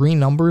bunch of green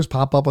numbers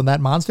pop up on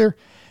that monster,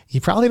 you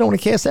probably don't want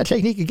to cast that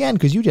technique again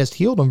because you just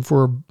healed them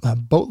for a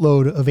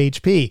boatload of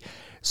HP.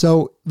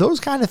 So those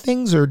kind of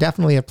things are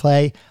definitely at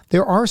play.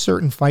 There are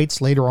certain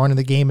fights later on in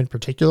the game in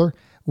particular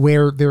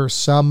where there are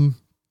some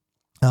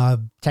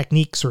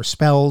techniques or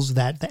spells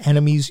that the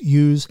enemies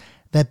use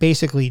that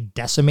basically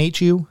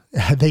decimate you.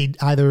 They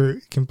either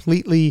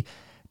completely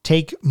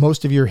take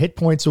most of your hit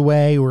points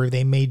away, or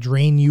they may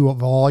drain you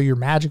of all your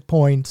magic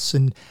points.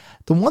 And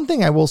the one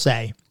thing I will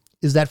say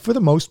is that for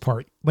the most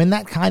part, when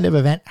that kind of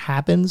event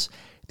happens,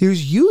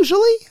 there's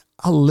usually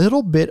a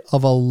little bit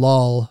of a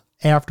lull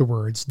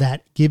afterwards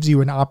that gives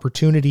you an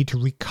opportunity to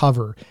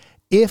recover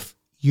if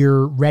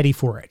you're ready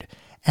for it.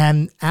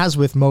 And as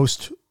with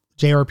most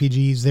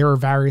JRPGs, there are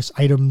various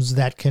items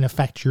that can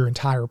affect your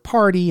entire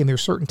party, and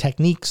there's certain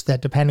techniques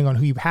that, depending on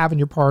who you have in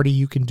your party,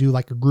 you can do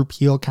like a group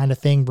heal kind of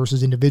thing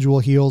versus individual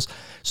heals.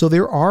 So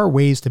there are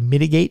ways to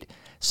mitigate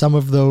some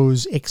of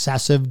those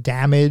excessive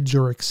damage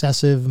or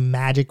excessive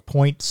magic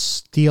point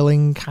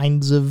stealing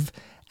kinds of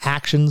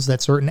actions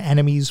that certain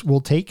enemies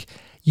will take.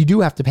 You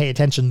do have to pay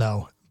attention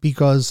though,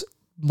 because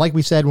like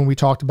we said when we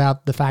talked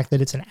about the fact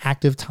that it's an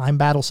active time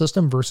battle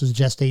system versus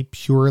just a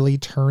purely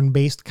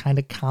turn-based kind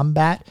of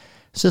combat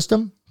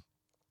system,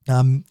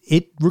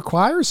 it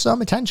requires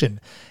some attention,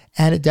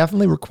 and it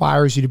definitely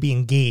requires you to be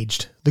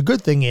engaged. The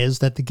good thing is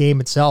that the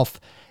game itself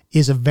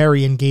is a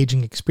very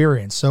engaging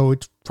experience, so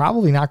it's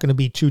probably not going to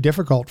be too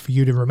difficult for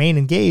you to remain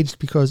engaged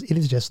because it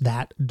is just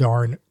that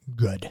darn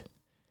good.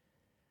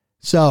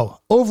 So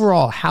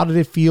overall, how did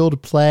it feel to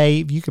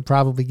play? You could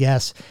probably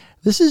guess.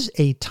 This is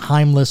a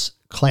timeless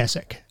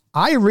classic.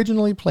 I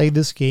originally played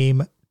this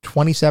game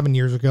 27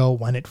 years ago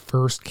when it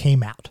first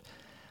came out.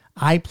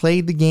 I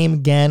played the game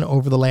again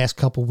over the last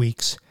couple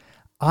weeks.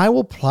 I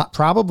will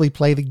probably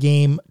play the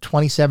game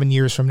 27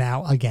 years from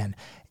now again.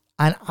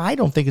 And I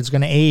don't think it's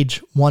going to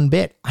age one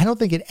bit. I don't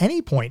think at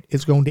any point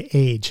it's going to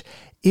age.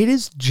 It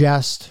is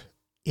just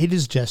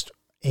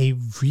a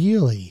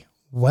really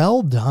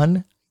well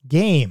done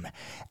game.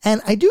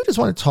 And I do just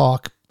want to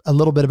talk a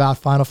little bit about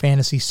Final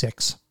Fantasy VI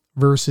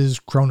versus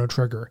Chrono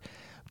Trigger,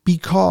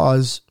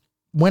 because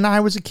when I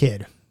was a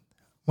kid,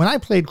 when I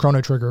played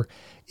Chrono Trigger,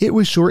 it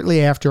was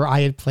shortly after I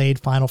had played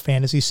Final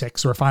Fantasy VI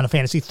or Final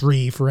Fantasy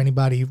III for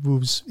anybody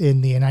who's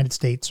in the United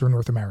States or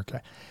North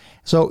America.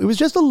 So it was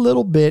just a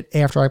little bit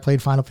after I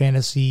played Final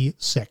Fantasy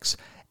VI,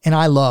 and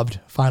I loved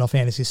Final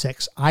Fantasy VI.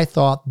 I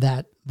thought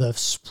that the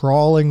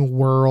sprawling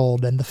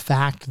world and the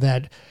fact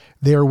that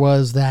there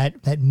was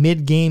that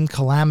mid-game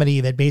calamity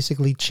that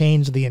basically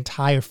changed the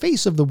entire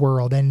face of the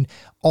world, and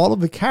all of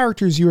the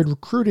characters you had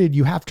recruited,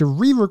 you have to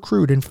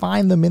re-recruit and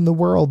find them in the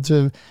world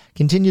to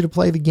continue to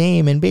play the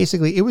game. And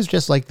basically, it was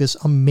just like this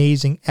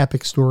amazing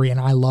epic story, and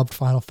I loved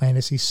Final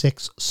Fantasy VI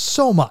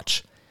so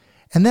much.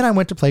 And then I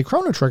went to play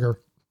Chrono Trigger,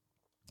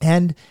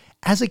 and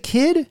as a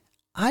kid,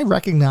 I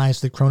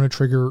recognized that Chrono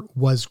Trigger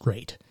was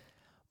great.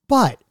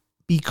 But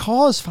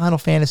because Final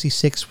Fantasy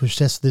VI was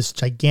just this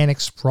gigantic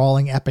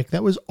sprawling epic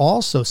that was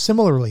also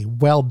similarly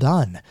well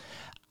done,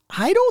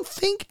 I don't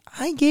think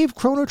I gave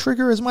Chrono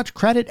Trigger as much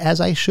credit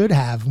as I should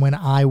have when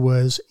I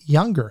was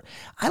younger.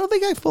 I don't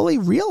think I fully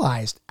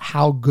realized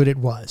how good it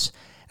was.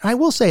 And I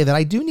will say that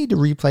I do need to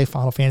replay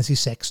Final Fantasy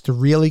VI to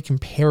really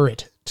compare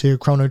it to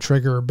Chrono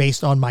Trigger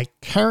based on my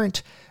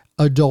current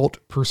adult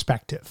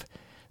perspective.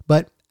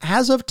 But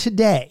as of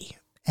today,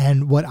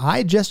 and what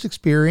I just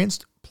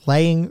experienced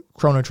playing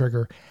Chrono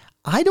Trigger,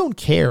 I don't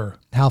care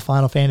how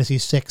Final Fantasy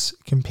VI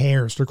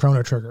compares to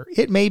Chrono Trigger.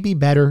 It may be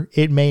better,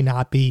 it may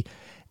not be.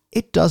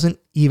 It doesn't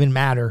even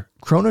matter.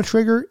 Chrono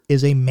Trigger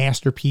is a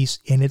masterpiece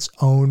in its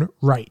own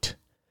right.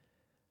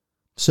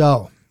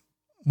 So,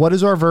 what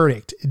is our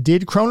verdict?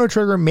 Did Chrono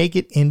Trigger make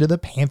it into the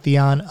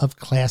pantheon of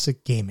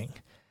classic gaming?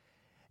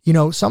 You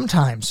know,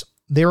 sometimes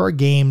there are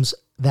games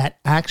that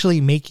actually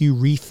make you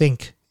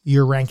rethink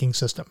your ranking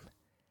system.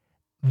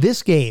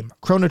 This game,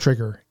 Chrono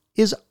Trigger,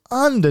 is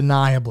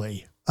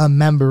undeniably a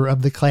member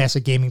of the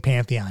classic gaming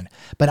pantheon.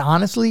 But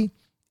honestly,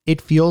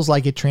 it feels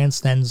like it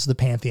transcends the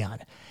pantheon.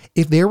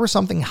 If there were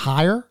something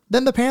higher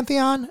than the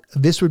pantheon,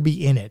 this would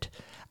be in it.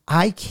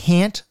 I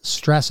can't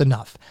stress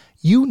enough.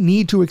 You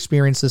need to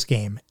experience this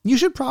game. You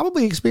should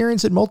probably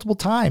experience it multiple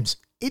times.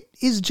 It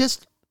is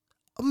just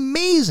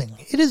amazing.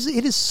 It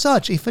is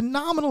such a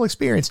phenomenal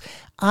experience.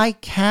 I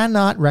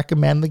cannot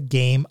recommend the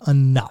game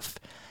enough.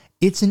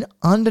 It's an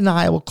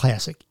undeniable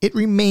classic. It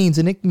remains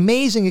an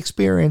amazing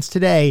experience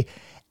today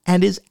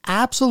and is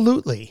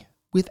absolutely,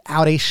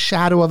 without a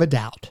shadow of a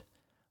doubt,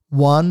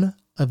 one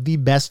of the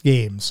best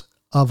games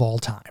of all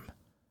time.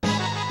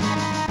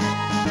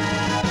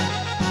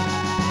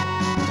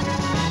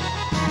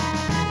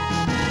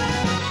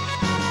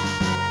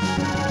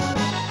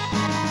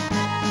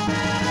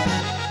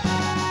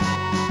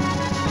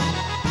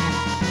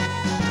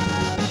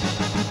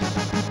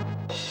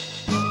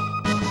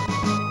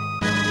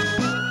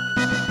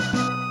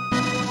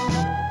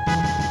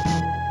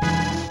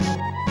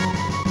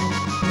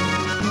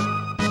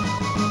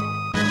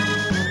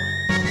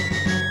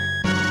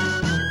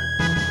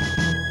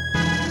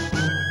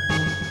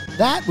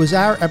 That was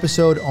our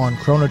episode on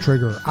Chrono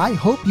Trigger. I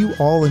hope you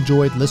all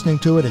enjoyed listening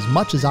to it as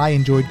much as I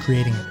enjoyed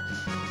creating it.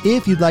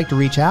 If you'd like to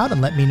reach out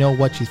and let me know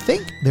what you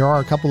think, there are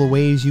a couple of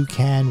ways you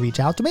can reach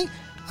out to me.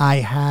 I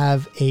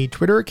have a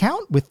Twitter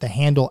account with the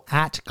handle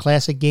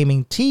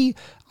 @ClassicGamingT.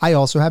 I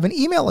also have an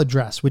email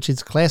address, which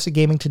is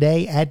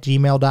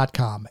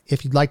classicgamingtoday@gmail.com.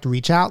 If you'd like to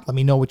reach out, let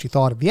me know what you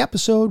thought of the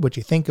episode, what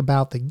you think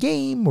about the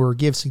game, or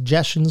give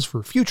suggestions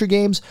for future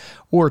games,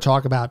 or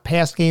talk about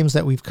past games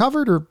that we've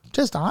covered, or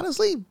just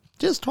honestly,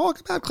 just talk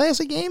about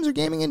classic games or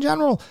gaming in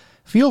general.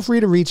 Feel free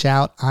to reach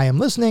out. I am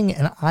listening,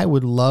 and I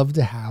would love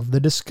to have the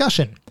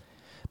discussion.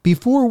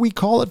 Before we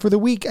call it for the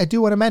week, I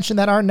do want to mention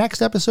that our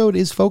next episode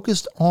is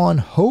focused on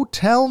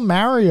Hotel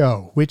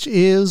Mario, which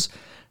is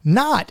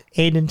not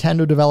a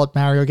Nintendo-developed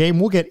Mario game.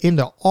 We'll get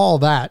into all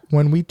that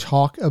when we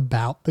talk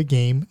about the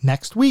game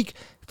next week.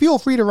 Feel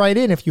free to write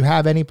in if you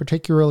have any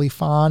particularly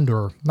fond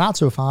or not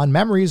so fond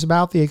memories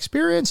about the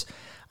experience.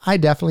 I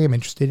definitely am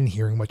interested in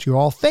hearing what you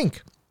all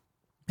think.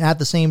 At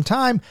the same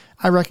time,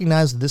 I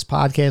recognize that this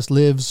podcast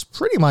lives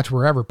pretty much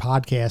wherever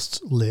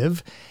podcasts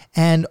live,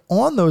 and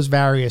on those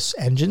various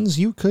engines,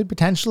 you could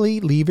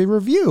potentially leave a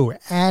review.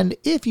 And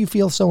if you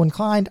feel so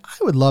inclined, I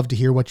would love to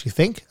hear what you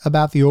think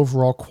about the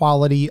overall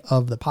quality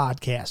of the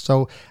podcast.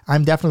 So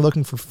I'm definitely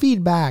looking for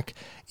feedback.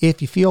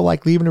 If you feel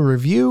like leaving a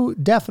review,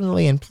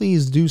 definitely, and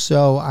please do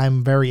so.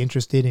 I'm very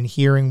interested in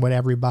hearing what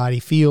everybody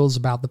feels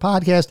about the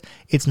podcast.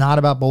 It's not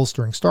about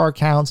bolstering star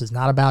counts. It's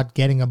not about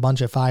getting a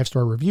bunch of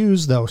 5-star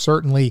reviews, though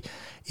certainly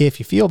if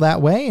you feel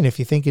that way and if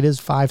you think it is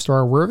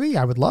 5-star worthy,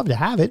 I would love to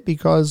have it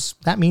because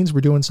that means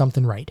we're doing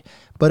something right.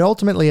 But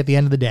ultimately, at the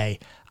end of the day,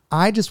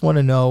 I just want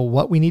to know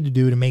what we need to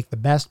do to make the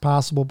best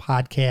possible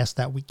podcast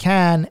that we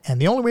can. And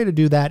the only way to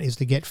do that is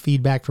to get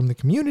feedback from the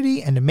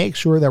community and to make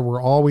sure that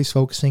we're always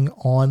focusing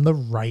on the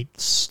right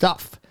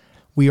stuff.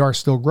 We are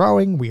still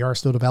growing. We are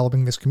still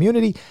developing this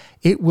community.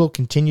 It will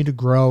continue to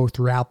grow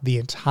throughout the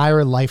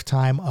entire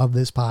lifetime of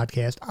this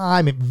podcast.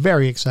 I'm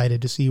very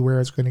excited to see where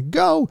it's going to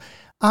go.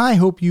 I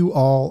hope you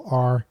all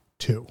are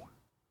too.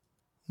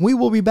 We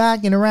will be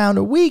back in around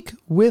a week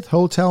with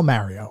Hotel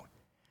Mario.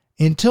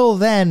 Until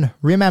then,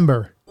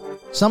 remember,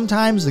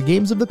 sometimes the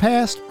games of the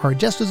past are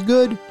just as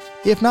good,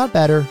 if not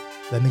better,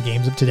 than the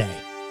games of today.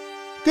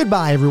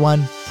 Goodbye,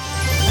 everyone.